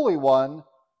his Holy One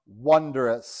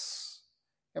wondrous.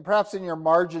 And perhaps in your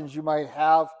margins you might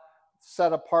have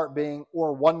set apart being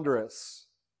or wondrous.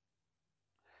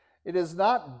 It is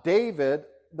not David,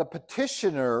 the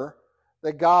petitioner,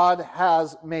 that God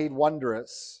has made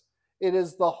wondrous. It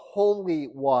is the Holy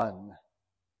One.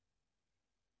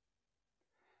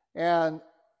 And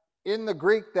in the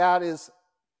Greek, that is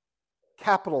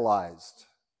capitalized.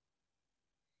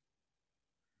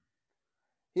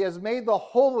 He has made the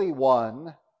Holy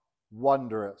One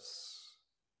wondrous.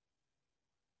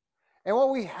 And what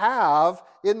we have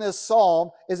in this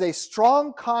psalm is a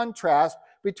strong contrast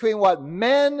between what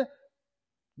men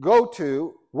go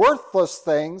to, worthless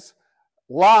things,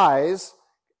 lies,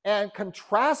 and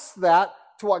contrast that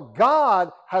to what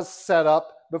God has set up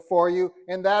before you,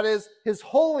 and that is his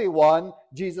Holy One,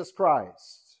 Jesus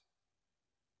Christ.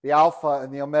 The Alpha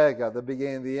and the Omega, the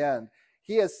beginning and the end.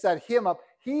 He has set him up.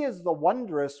 He is the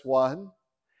wondrous one.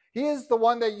 He is the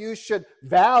one that you should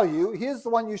value. He is the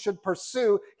one you should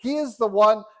pursue. He is the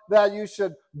one that you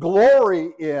should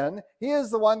glory in. He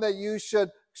is the one that you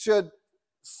should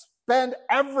spend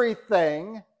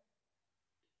everything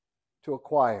to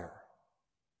acquire.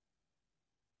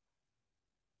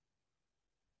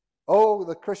 Oh,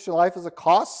 the Christian life is a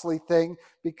costly thing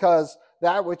because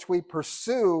that which we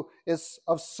pursue is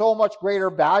of so much greater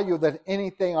value than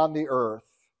anything on the earth.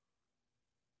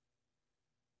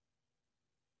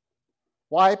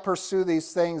 Why pursue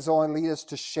these things only lead us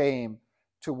to shame,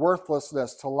 to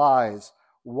worthlessness, to lies?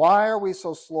 Why are we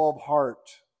so slow of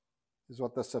heart, is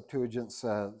what the Septuagint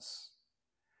says,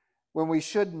 when we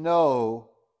should know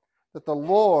that the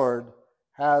Lord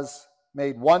has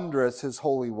made wondrous his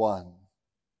Holy One.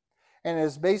 And it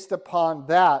is based upon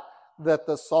that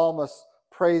the psalmist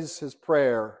prays his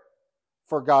prayer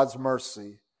for God's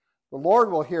mercy. The Lord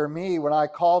will hear me when I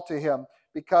call to him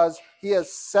because he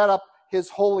has set up his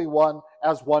Holy One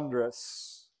as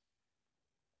wondrous.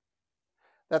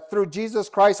 That through Jesus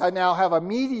Christ I now have a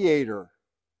mediator.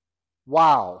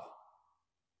 Wow.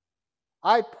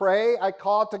 I pray, I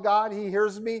call to God, he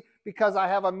hears me because I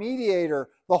have a mediator,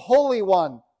 the Holy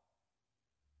One.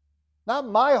 Not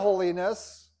my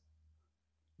holiness,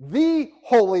 the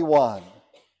Holy One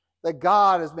that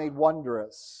God has made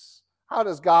wondrous. How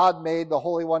does God make the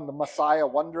Holy One, the Messiah,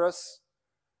 wondrous?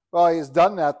 Well, he's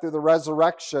done that through the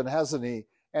resurrection, hasn't he?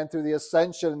 And through the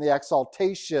ascension and the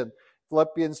exaltation.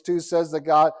 Philippians 2 says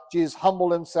that Jesus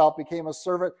humbled himself, became a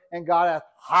servant, and God hath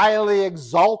highly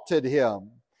exalted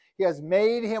him. He has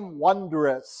made him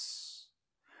wondrous.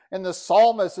 And the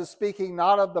psalmist is speaking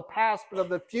not of the past, but of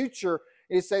the future.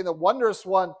 He's saying the wondrous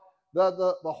one,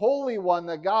 the Holy One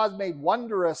that God made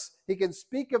wondrous. He can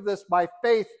speak of this by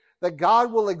faith, that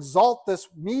God will exalt this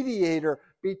mediator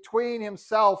between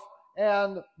himself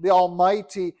and the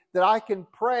Almighty, that I can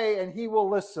pray and he will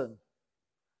listen.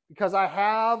 Because I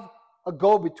have a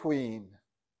go-between,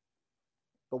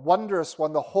 the wondrous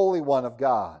one, the Holy One of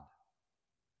God.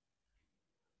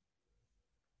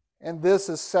 And this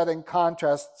is set in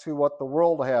contrast to what the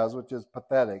world has, which is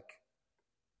pathetic.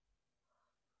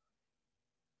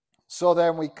 So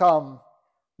then we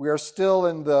are still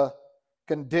in the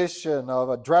condition of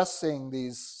addressing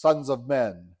these sons of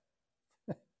men.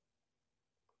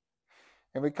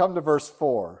 And we come to verse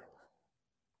 4.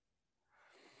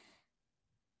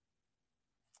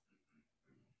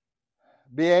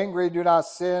 Be angry, do not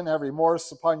sin, have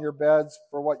remorse upon your beds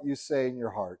for what you say in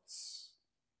your hearts.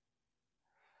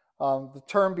 The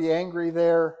term be angry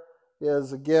there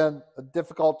is, again, a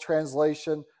difficult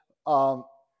translation. A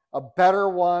better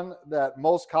one that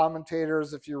most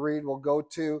commentators, if you read, will go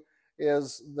to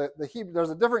is the Hebrew. There's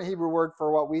a different Hebrew word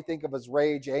for what we think of as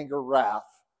rage, anger, wrath.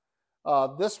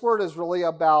 This word is really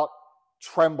about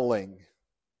trembling,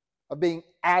 of being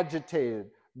agitated,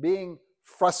 being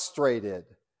frustrated.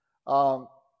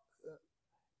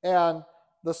 And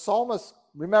the psalmist,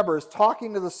 remember, is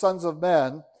talking to the sons of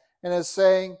men and is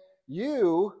saying,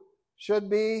 you should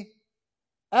be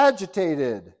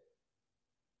agitated.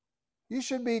 You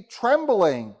should be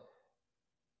trembling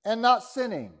and not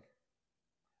sinning.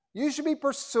 You should be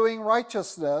pursuing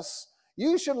righteousness.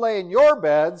 You should lay in your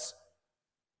beds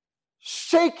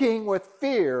shaking with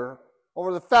fear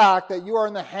over the fact that you are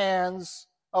in the hands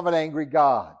of an angry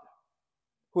God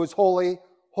who is holy,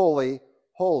 holy,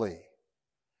 holy.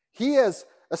 He has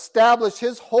established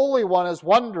his Holy One as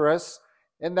wondrous,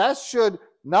 and that should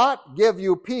not give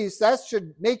you peace. That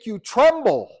should make you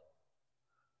tremble.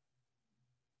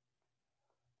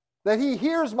 That he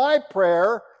hears my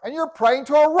prayer and you're praying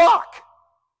to a rock,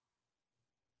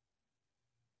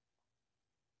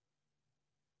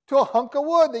 to a hunk of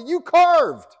wood that you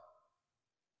carved,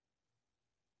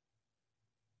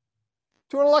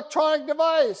 to an electronic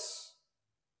device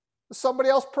that somebody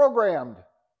else programmed.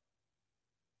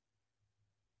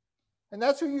 And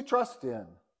that's who you trust in.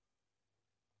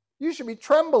 You should be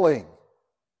trembling.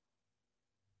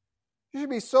 You should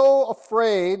be so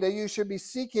afraid that you should be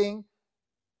seeking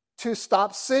to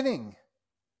stop sinning.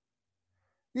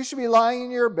 You should be lying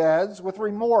in your beds with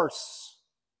remorse.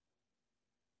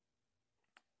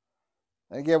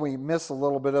 And again, we miss a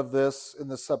little bit of this in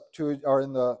the Septuagint or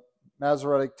in the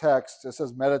Masoretic text. It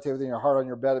says, meditate within your heart on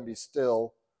your bed and be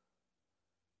still.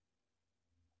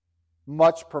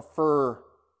 Much prefer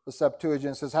the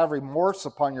Septuagint. It says, have remorse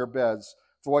upon your beds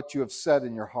for what you have said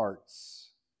in your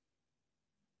hearts.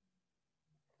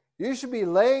 You should be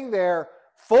laying there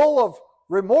full of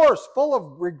remorse, full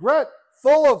of regret,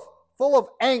 full of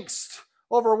angst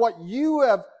over what you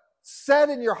have said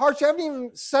in your heart. You haven't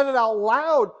even said it out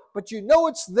loud, but you know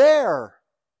it's there.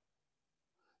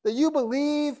 That you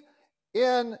believe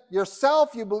in yourself,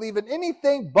 you believe in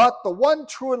anything but the one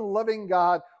true and living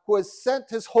God who has sent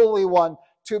his Holy One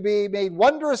to be made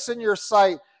wondrous in your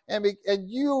sight, and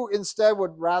you instead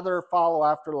would rather follow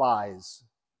after lies.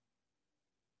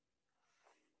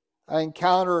 I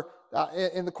encounter,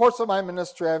 in the course of my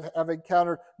ministry, I've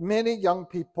encountered many young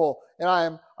people, and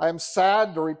I am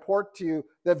sad to report to you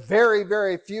that very,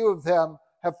 very few of them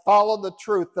have followed the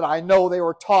truth that I know they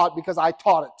were taught because I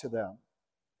taught it to them.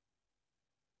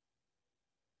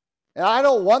 And I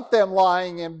don't want them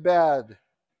lying in bed,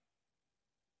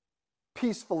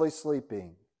 peacefully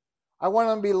sleeping. I want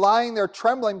them to be lying there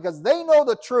trembling because they know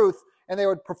the truth and they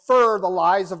would prefer the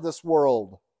lies of this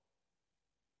world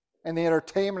and the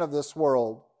entertainment of this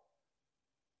world.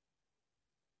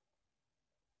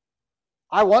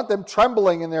 I want them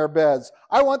trembling in their beds.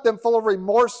 I want them full of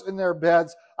remorse in their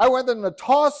beds. I want them to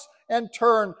toss and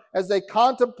turn as they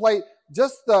contemplate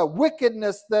just the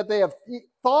wickedness that they have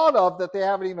thought of that they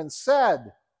haven't even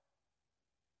said.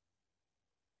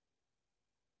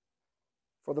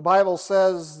 For the Bible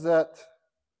says that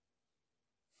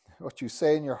what you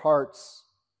say in your hearts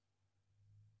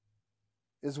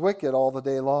is wicked all the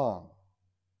day long.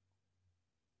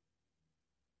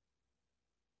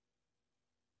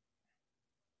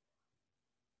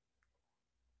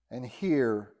 And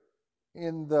here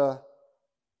in the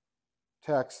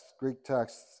text, Greek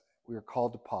text, we are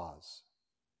called to pause.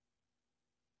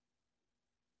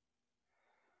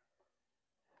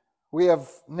 We have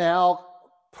now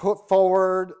put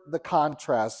forward the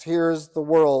contrast. Here's the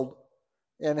world,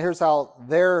 and here's how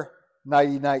their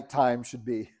nighty-night time should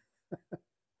be.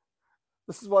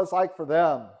 This is what it's like for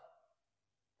them.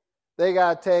 They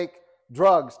got to take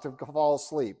drugs to fall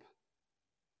asleep.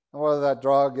 And whether that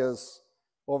drug is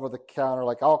over the counter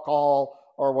like alcohol,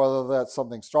 or whether that's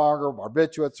something stronger,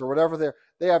 barbiturates, or whatever,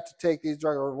 they have to take these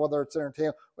drugs, or whether it's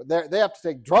entertainment, they have to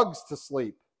take drugs to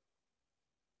sleep.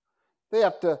 They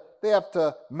have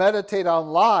to meditate on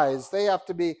lies. They have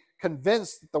to be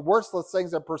convinced that the worthless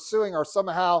things they're pursuing are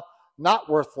somehow not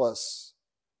worthless.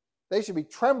 They should be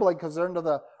trembling because they're under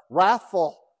the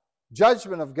wrathful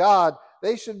judgment of God.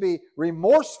 They should be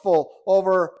remorseful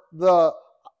over the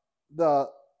not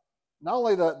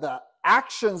only the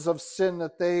actions of sin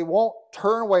that they won't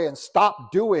turn away and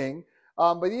stop doing,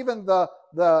 but even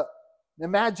the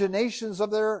imaginations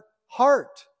of their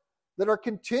heart that are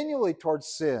continually towards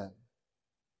sin.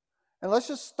 And let's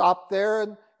just stop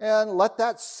there and let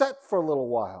that set for a little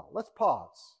while. Let's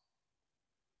pause.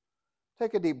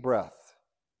 Take a deep breath.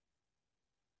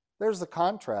 There's the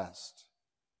contrast.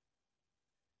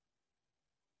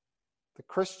 The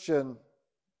Christian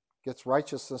gets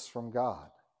righteousness from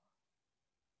God,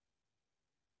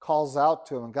 calls out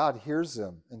to him, and God hears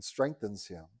him and strengthens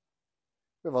him.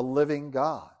 We have a living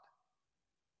God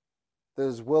that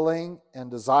is willing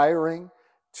and desiring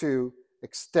to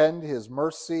extend his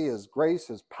mercy, his grace,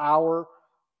 his power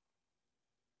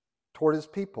toward his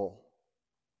people,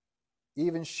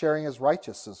 even sharing his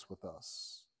righteousness with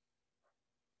us.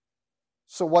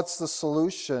 So what's the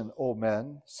solution, O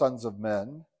men, sons of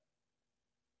men?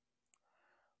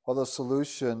 Well, the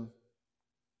solution,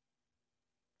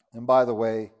 and by the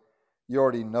way, you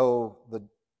already know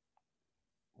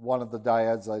one of the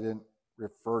dyads I didn't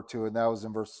refer to, and that was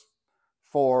in verse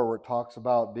 4, where it talks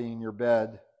about being your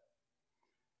bed.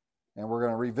 And we're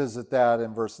going to revisit that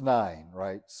in verse 9,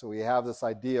 right? So we have this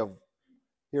idea of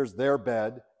here's their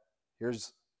bed,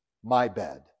 here's my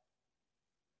bed.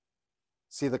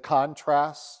 See the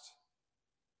contrast?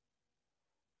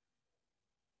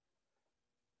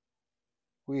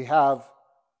 We have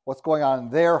what's going on in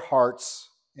their hearts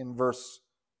in verse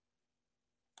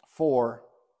 4.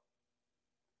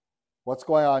 What's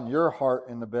going on in your heart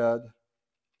in the bed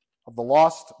of the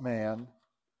lost man,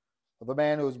 of the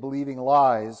man who is believing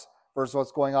lies, versus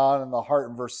what's going on in the heart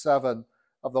in verse 7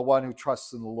 of the one who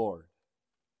trusts in the Lord.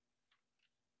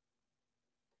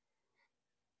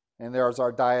 And there's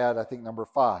our dyad, I think, number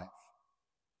 5.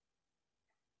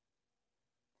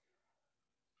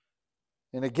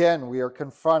 And again, we are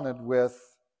confronted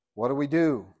with, what do we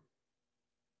do?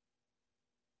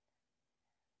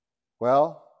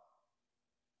 Well,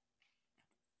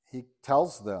 he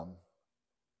tells them.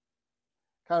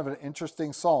 Kind of an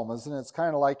interesting psalm, isn't it? It's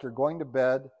kind of like you're going to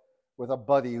bed with a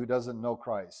buddy who doesn't know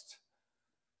Christ.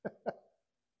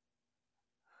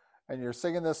 And you're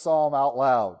singing this psalm out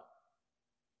loud.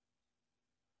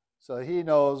 So he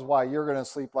knows why you're going to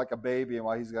sleep like a baby and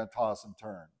why he's going to toss and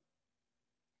turn.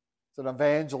 It's an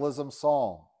evangelism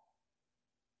psalm.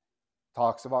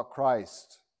 Talks about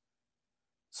Christ.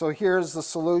 So here's the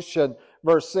solution.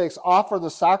 Verse 6, offer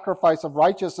the sacrifice of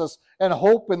righteousness and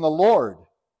hope in the Lord.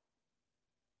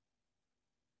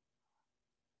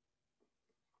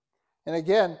 And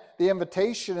again, the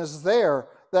invitation is there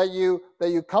that you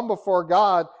come before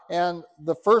God, and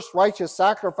the first righteous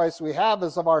sacrifice we have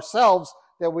is of ourselves,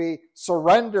 that we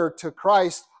surrender to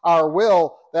Christ our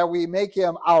will, that we make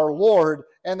him our Lord,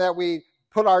 and that we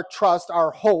put our trust, our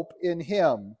hope in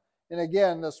him. And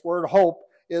again, this word hope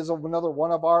is another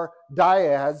one of our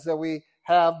dyads that we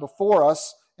have before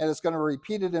us, and it's going to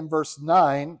repeat it in verse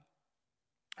 9.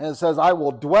 And it says, I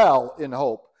will dwell in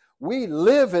hope. We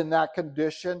live in that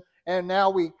condition, and now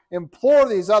we implore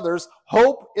these others,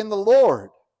 hope in the Lord.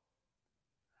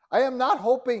 I am not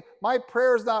hoping, my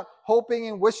prayer is not hoping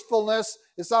in wishfulness.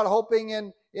 It's not hoping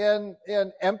in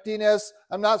emptiness.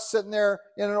 I'm not sitting there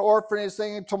in an orphanage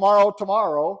saying, tomorrow,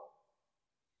 tomorrow.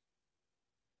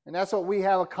 And that's what we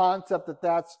have a concept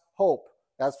that's hope.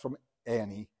 That's from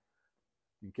Annie,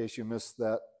 in case you missed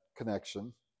that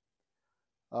connection.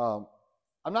 I'm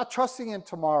not trusting in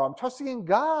tomorrow. I'm trusting in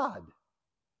God,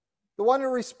 the one who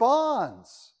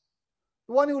responds,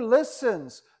 the one who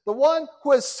listens, the one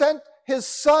who has sent his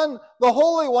Son, the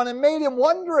Holy One, and made him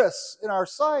wondrous in our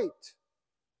sight.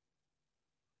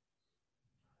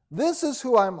 This is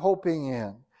who I'm hoping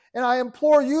in, and I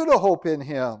implore you to hope in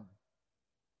him.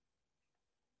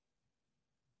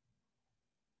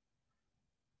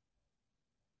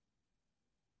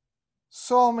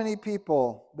 So many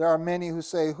people, there are many who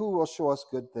say, who will show us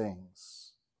good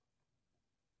things?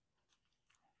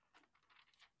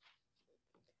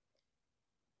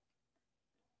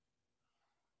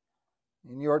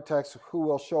 In your text, who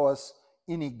will show us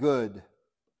any good?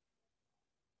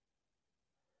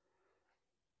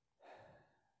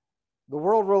 The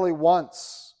world really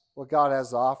wants what God has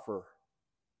to offer,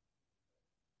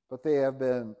 but they have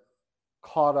been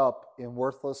caught up in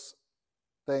worthless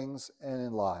things and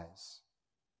in lies.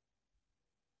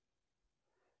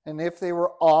 And if they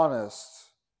were honest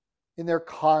in their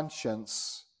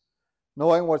conscience,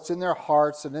 knowing what's in their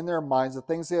hearts and in their minds, the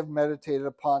things they have meditated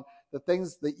upon,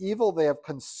 the evil they have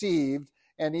conceived,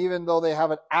 and even though they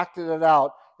haven't acted it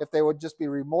out, if they would just be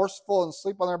remorseful and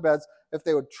sleep on their beds, if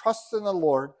they would trust in the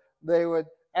Lord, they would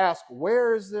ask,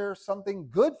 where is there something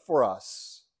good for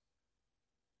us?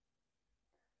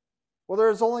 Well,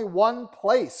 there's only one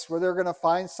place where they're going to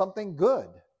find something good.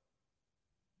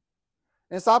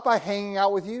 And it's not by hanging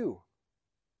out with you.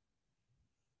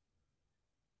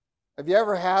 Have you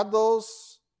ever had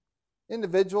those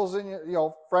individuals and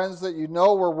friends that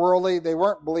were worldly? They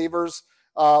weren't believers,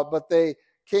 but they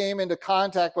came into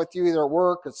contact with you either at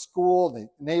work, at school, the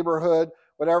neighborhood,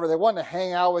 whatever. They wanted to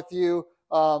hang out with you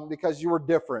because you were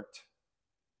different.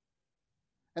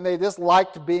 And they just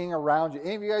liked being around you.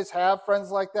 Any of you guys have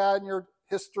friends like that in your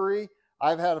history?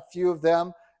 I've had a few of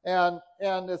them. And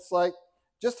it's like,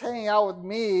 just hanging out with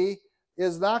me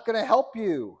is not going to help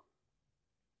you.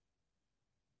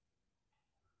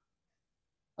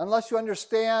 Unless you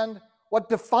understand what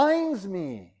defines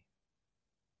me.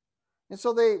 And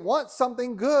so they want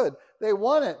something good. They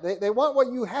want it. They want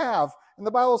what you have. And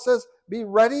the Bible says, be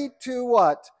ready to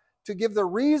what? To give the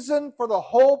reason for the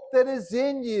hope that is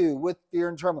in you with fear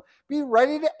and trembling. Be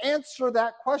ready to answer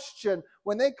that question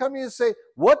when they come to you and say,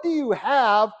 what do you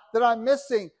have that I'm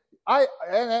missing? And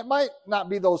it might not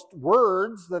be those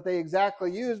words that they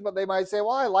exactly use, but they might say,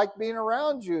 well, I like being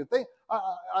around you.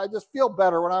 I just feel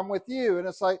better when I'm with you. And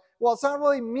it's like, well, it's not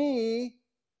really me.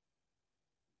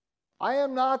 I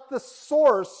am not the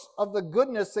source of the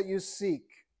goodness that you seek.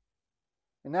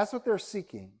 And that's what they're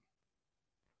seeking.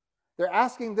 They're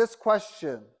asking this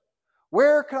question: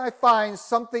 where can I find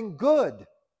something good?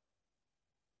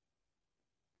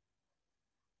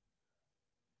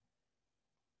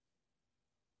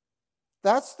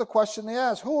 That's the question they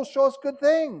ask. Who will show us good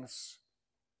things?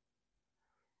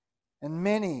 And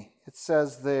many, it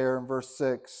says there in verse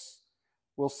 6,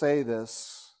 will say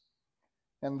this.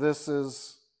 And this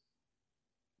is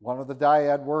one of the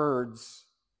dyad words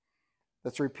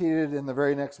that's repeated in the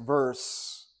very next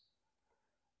verse.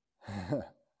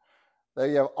 There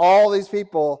you have all these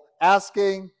people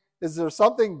asking, is there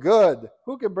something good?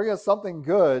 Who can bring us something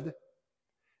good?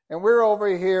 And we're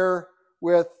over here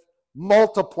with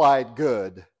multiplied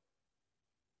good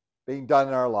being done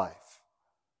in our life.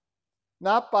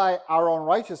 Not by our own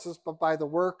righteousness, but by the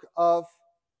work of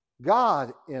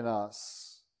God in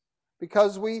us.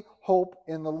 Because we hope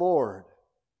in the Lord.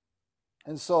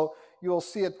 And so you'll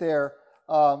see it there.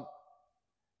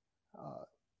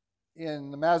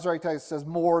 In the Masoretic text, it says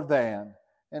more than.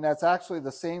 And that's actually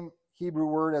the same Hebrew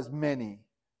word as many.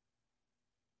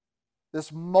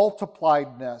 This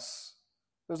multipliedness.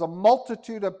 There's a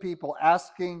multitude of people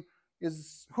asking,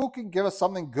 who can give us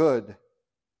something good?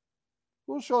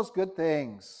 Who will show us good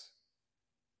things?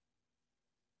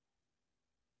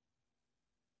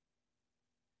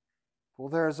 Well,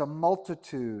 there is a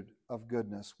multitude of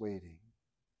goodness waiting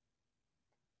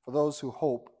for those who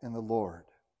hope in the Lord.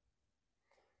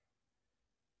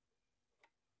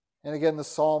 And again, the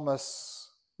psalmist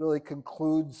really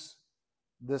concludes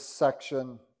this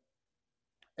section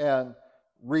and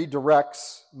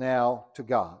redirects now to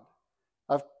God.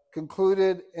 I've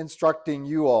concluded instructing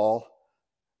you all,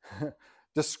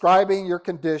 describing your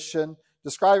condition,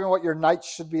 describing what your night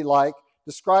should be like,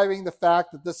 describing the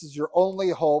fact that this is your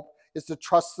only hope, is to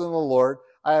trust in the Lord.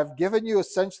 I have given you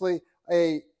essentially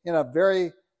in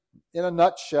a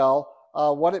nutshell,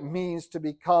 what it means to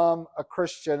become a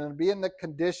Christian and be in the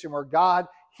condition where God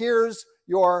hears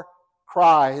your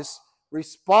cries,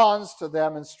 responds to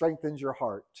them, and strengthens your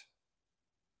heart.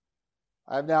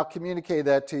 I've now communicated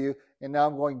that to you, and now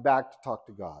I'm going back to talk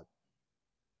to God.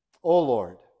 Oh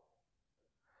Lord,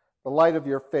 the light of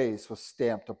your face was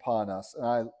stamped upon us. And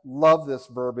I love this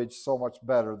verbiage so much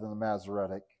better than the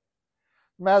Masoretic.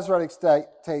 The Masoretic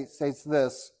states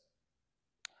this: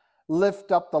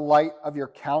 lift up the light of your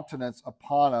countenance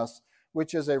upon us,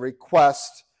 which is a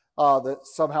request that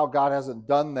somehow God hasn't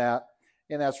done that,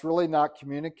 and that's really not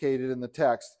communicated in the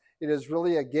text. It is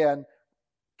really, again,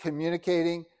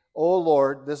 communicating, oh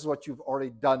Lord, this is what you've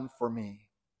already done for me.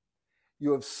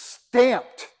 You have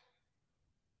stamped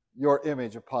your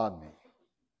image upon me.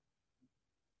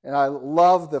 And I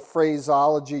love the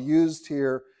phraseology used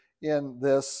here in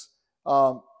this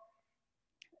that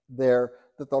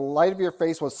the light of your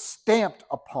face was stamped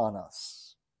upon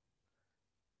us.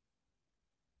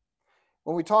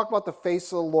 When we talk about the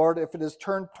face of the Lord, if it is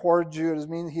turned towards you, it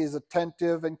means he is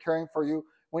attentive and caring for you.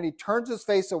 When he turns his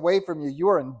face away from you, you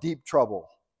are in deep trouble.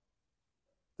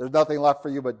 There's nothing left for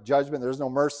you but judgment. There's no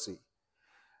mercy.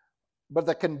 But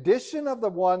the condition of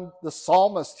the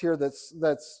psalmist here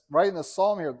that's writing the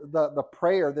psalm here, the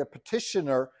prayer, the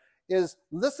petitioner, is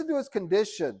listen to his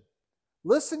condition.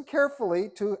 Listen carefully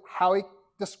to how he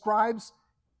describes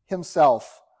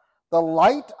himself. The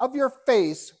light of your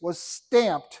face was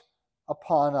stamped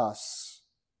upon us.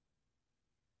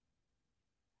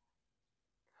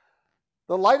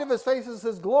 The light of his face is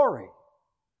his glory,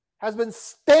 has been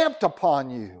stamped upon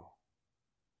you.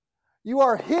 You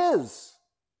are his.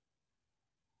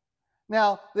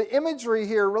 Now, the imagery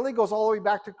here really goes all the way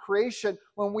back to creation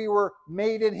when we were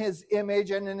made in his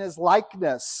image and in his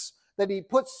likeness, that he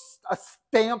puts a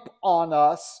stamp on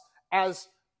us as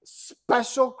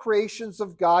special creations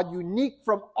of God, unique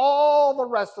from all the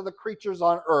rest of the creatures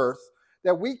on earth,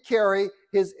 that we carry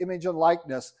his image and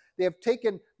likeness. They have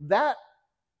taken that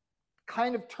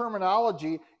kind of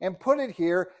terminology and put it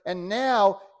here, and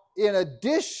now, in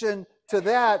addition to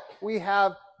that, we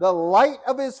have the light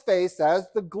of his face as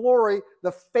the glory,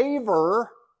 the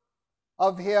favor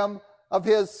of him, of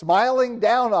his smiling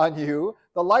down on you.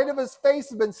 The light of his face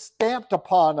has been stamped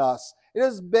upon us.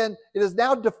 It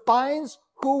now defines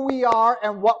who we are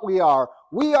and what we are.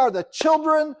 We are the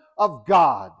children of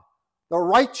God, the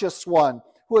righteous one,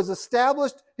 who has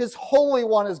established his Holy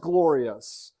One as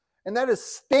glorious. And that is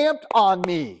stamped on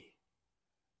me.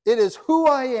 It is who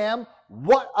I am,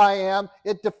 what I am.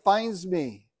 It defines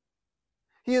me.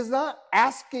 He is not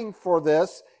asking for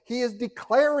this. He is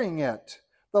declaring it.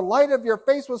 The light of your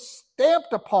face was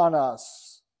stamped upon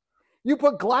us. You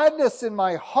put gladness in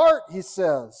my heart, he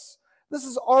says. This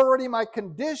is already my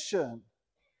condition.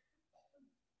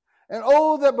 And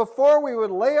oh, that before we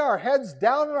would lay our heads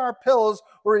down on our pillows,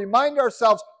 we remind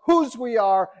ourselves whose we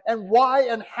are and why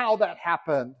and how that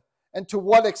happened, and to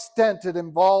what extent it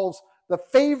involves the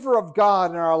favor of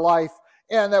God in our life,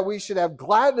 and that we should have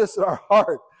gladness in our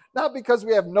heart, not because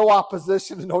we have no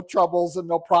opposition and no troubles and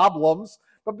no problems,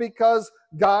 but because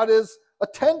God is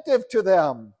attentive to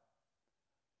them.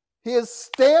 He has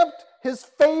stamped his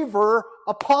favor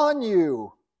upon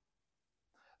you.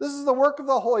 This is the work of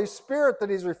the Holy Spirit that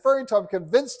he's referring to. I'm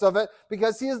convinced of it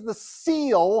because he is the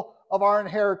seal of our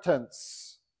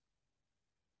inheritance.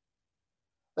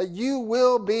 That you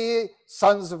will be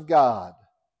sons of God.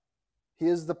 He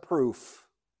is the proof.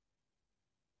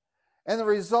 And the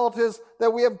result is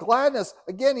that we have gladness.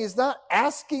 Again, he's not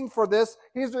asking for this.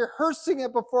 He's rehearsing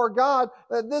it before God,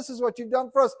 that this is what you've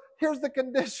done for us. Here's the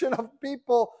condition of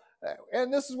people.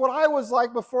 And this is what I was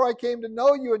like before I came to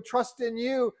know you and trust in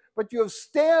you. But you have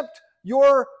stamped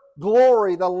your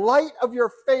glory, the light of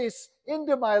your face,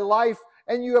 into my life.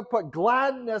 And you have put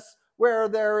gladness where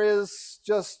there is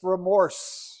just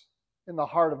remorse in the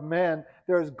heart of man.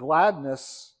 There is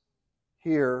gladness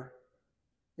here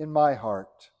in my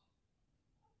heart.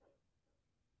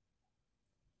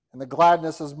 And the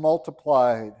gladness is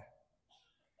multiplied.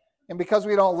 And because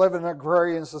we don't live in an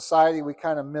agrarian society, we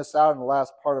kind of miss out in the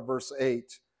last part of verse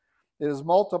 8. It is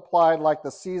multiplied like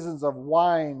the seasons of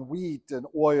wine, wheat, and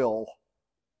oil.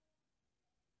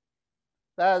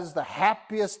 That is the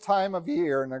happiest time of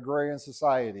year in agrarian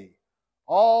society.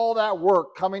 All that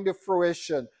work coming to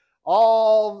fruition.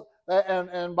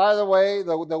 And by the way,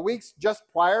 the weeks just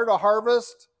prior to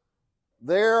harvest,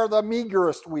 they're the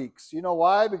meagerest weeks. You know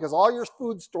why? Because all your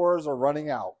food stores are running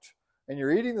out. And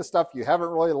you're eating the stuff you haven't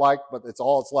really liked, but it's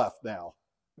all that's left now.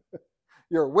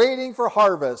 You're waiting for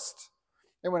harvest.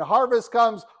 And when harvest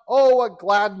comes, oh, what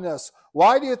gladness.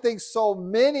 Why do you think so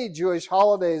many Jewish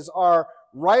holidays are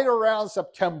right around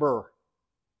September?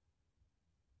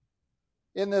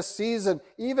 In this season,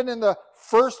 even in the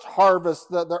first harvest,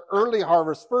 the early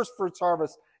harvest, first fruits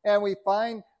harvest, and we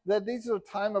find that these are a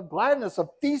time of gladness, of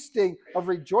feasting, of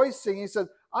rejoicing. He says,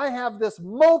 I have this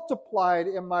multiplied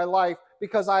in my life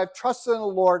because I have trusted in the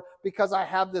Lord, because I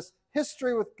have this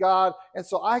history with God, and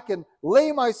so I can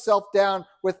lay myself down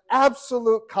with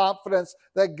absolute confidence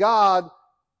that God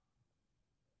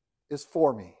is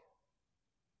for me.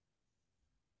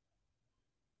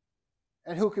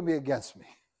 And who can be against me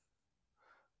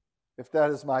if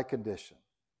that is my condition?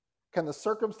 Can the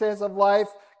circumstance of life,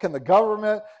 can the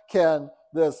government, can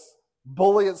this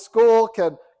bully at school,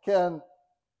 can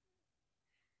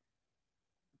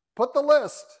put the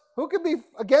list. Who can be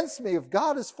against me if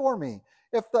God is for me?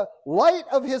 If the light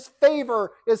of his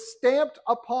favor is stamped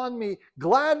upon me,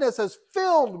 gladness has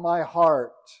filled my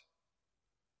heart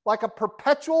like a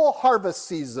perpetual harvest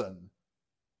season.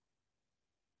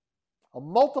 A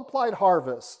multiplied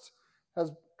harvest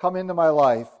has come into my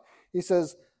life. He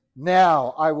says,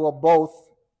 now I will both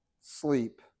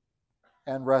sleep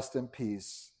and rest in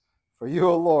peace. For you,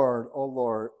 O Lord,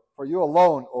 for you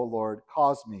alone, O Lord,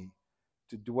 cause me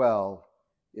to dwell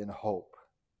in hope.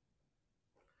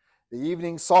 The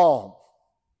evening psalm.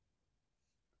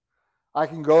 I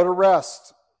can go to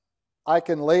rest. I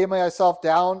can lay myself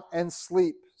down and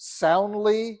sleep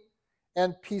soundly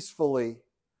and peacefully.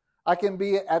 I can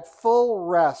be at full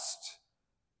rest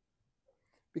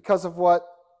because of what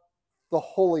the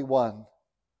Holy One,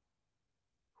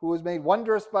 who was made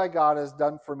wondrous by God, has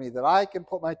done for me, that I can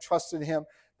put my trust in him,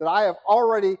 that I have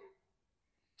already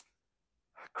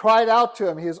cried out to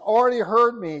him. He has already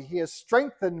heard me. He has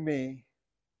strengthened me.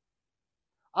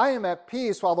 I am at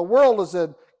peace. While the world is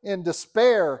in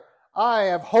despair, I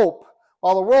have hope.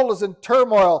 While the world is in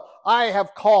turmoil, I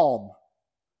have calm.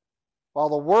 While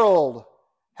the world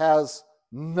has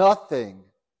nothing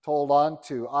to hold on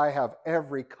to, I have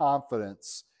every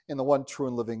confidence in the one true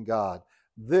and living God.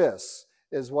 This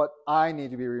is what I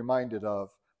need to be reminded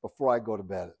of before I go to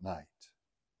bed at night.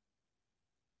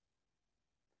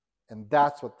 And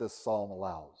that's what this psalm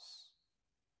allows.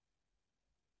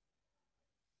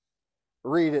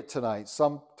 Read it tonight,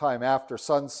 sometime after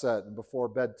sunset and before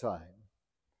bedtime,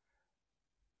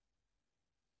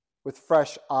 with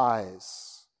fresh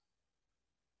eyes.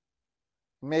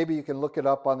 Maybe you can look it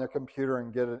up on their computer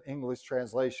and get an English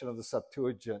translation of the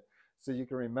Septuagint so you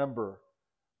can remember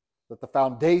that the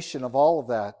foundation of all of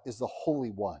that is the Holy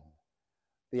One,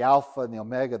 the Alpha and the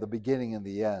Omega, the beginning and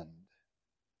the end.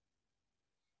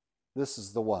 This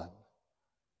is the one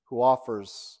who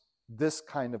offers this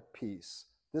kind of peace,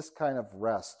 this kind of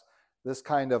rest, this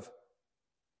kind of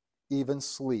even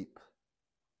sleep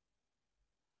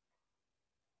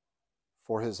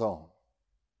for his own.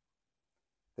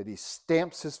 That he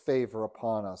stamps his favor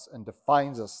upon us and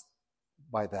defines us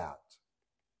by that.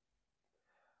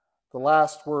 The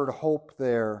last word, hope,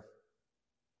 there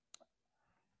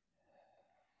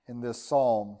in this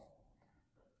psalm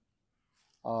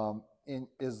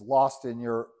is lost in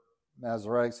your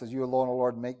Masoretic. It says, you alone, O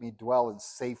Lord, make me dwell in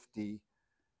safety.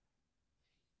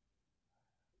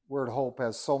 Word hope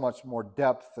has so much more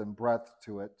depth and breadth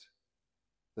to it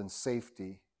than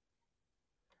safety.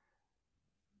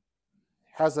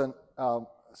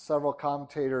 Several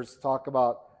commentators talk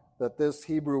about that this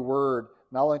Hebrew word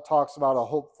not only talks about a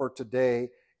hope for today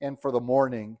and for the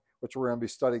morning, which we're going to be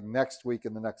studying next week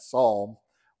in the next psalm.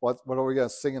 What are we going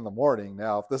to sing in the morning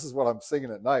now? If this is what I'm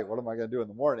singing at night, what am I going to do in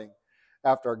the morning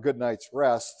after a good night's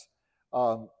rest?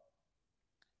 But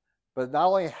it not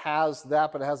only has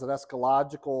that, but it has an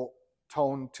eschatological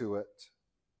tone to it.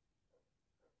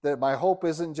 That my hope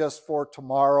isn't just for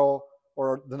tomorrow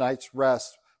or the night's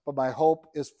rest, but my hope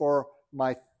is for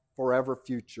my forever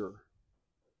future.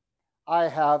 I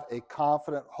have a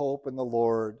confident hope in the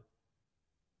Lord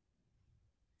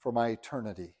for my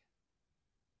eternity.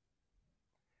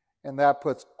 And that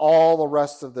puts all the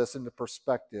rest of this into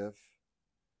perspective,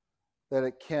 that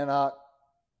it cannot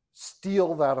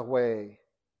steal that away.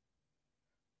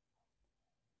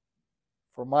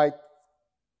 For my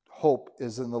hope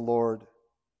is in the Lord.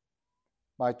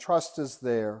 My trust is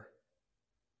there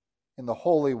in the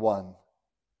Holy One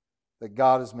that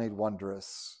God has made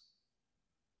wondrous.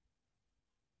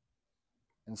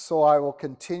 And so I will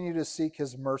continue to seek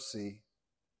his mercy,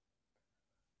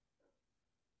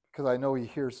 because I know he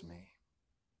hears me,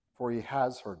 for he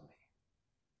has heard me.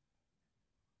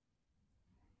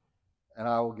 And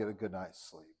I will get a good night's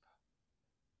sleep.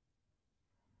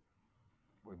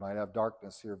 We might have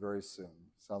darkness here very soon.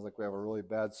 Sounds like we have a really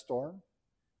bad storm.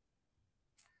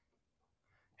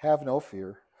 Have no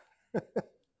fear.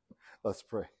 Let's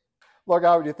pray. Lord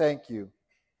God, we thank you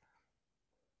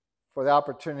for the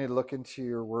opportunity to look into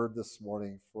your word this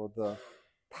morning, for the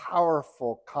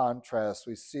powerful contrast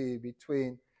we see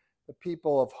between the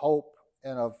people of hope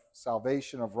and of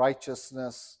salvation, of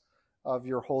righteousness, of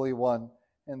your Holy One,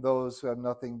 and those who have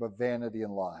nothing but vanity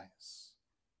and lies.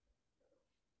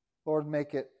 Lord,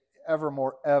 make it ever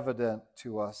more evident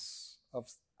to us of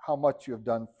how much you have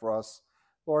done for us.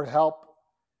 Lord, help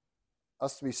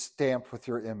us to be stamped with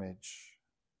your image,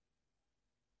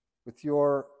 with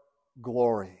your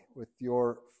glory, with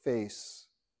your face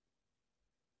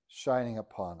shining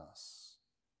upon us.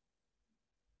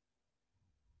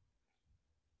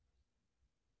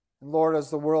 And Lord, as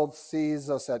the world sees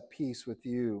us at peace with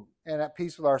you and at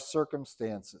peace with our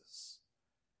circumstances,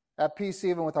 at peace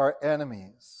even with our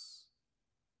enemies,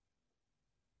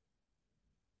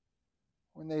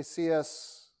 when they see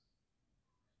us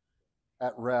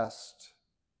at rest,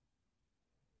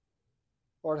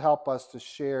 Lord, help us to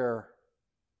share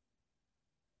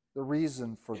the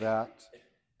reason for that.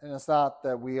 And it's not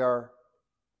that we are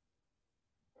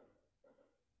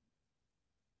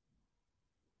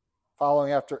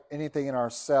following after anything in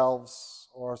ourselves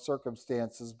or our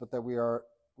circumstances, but that we are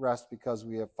rest because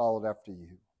we have followed after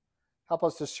you. Help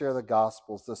us to share the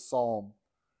Gospels, this psalm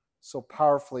so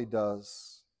powerfully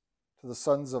does, to the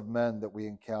sons of men that we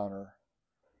encounter,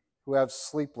 who have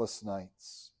sleepless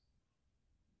nights,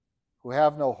 who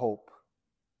have no hope,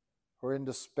 who are in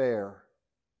despair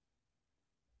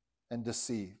and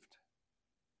deceived.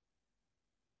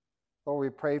 Lord, we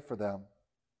pray for them,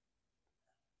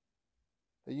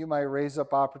 that you might raise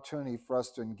up opportunity for us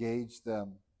to engage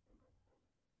them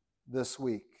this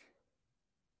week,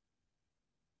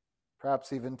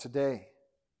 perhaps even today,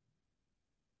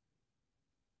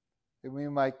 that we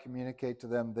might communicate to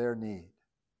them their need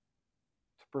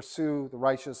to pursue the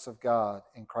righteousness of God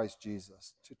in Christ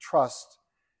Jesus, to trust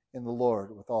in the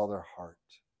Lord with all their heart,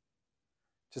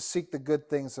 to seek the good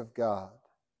things of God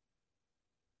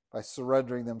by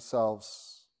surrendering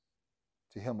themselves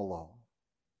to him alone.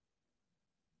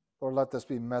 Lord, let this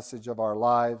be a message of our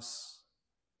lives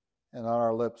and on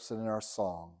our lips and in our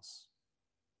songs.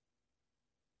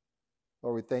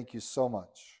 Lord, we thank you so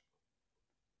much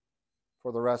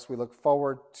for the rest. We look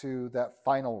forward to that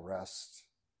final rest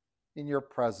in your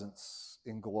presence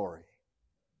in glory.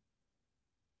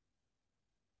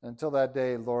 Until that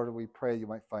day, Lord, we pray you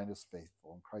might find us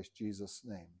faithful. In Christ Jesus'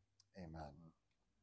 name, amen.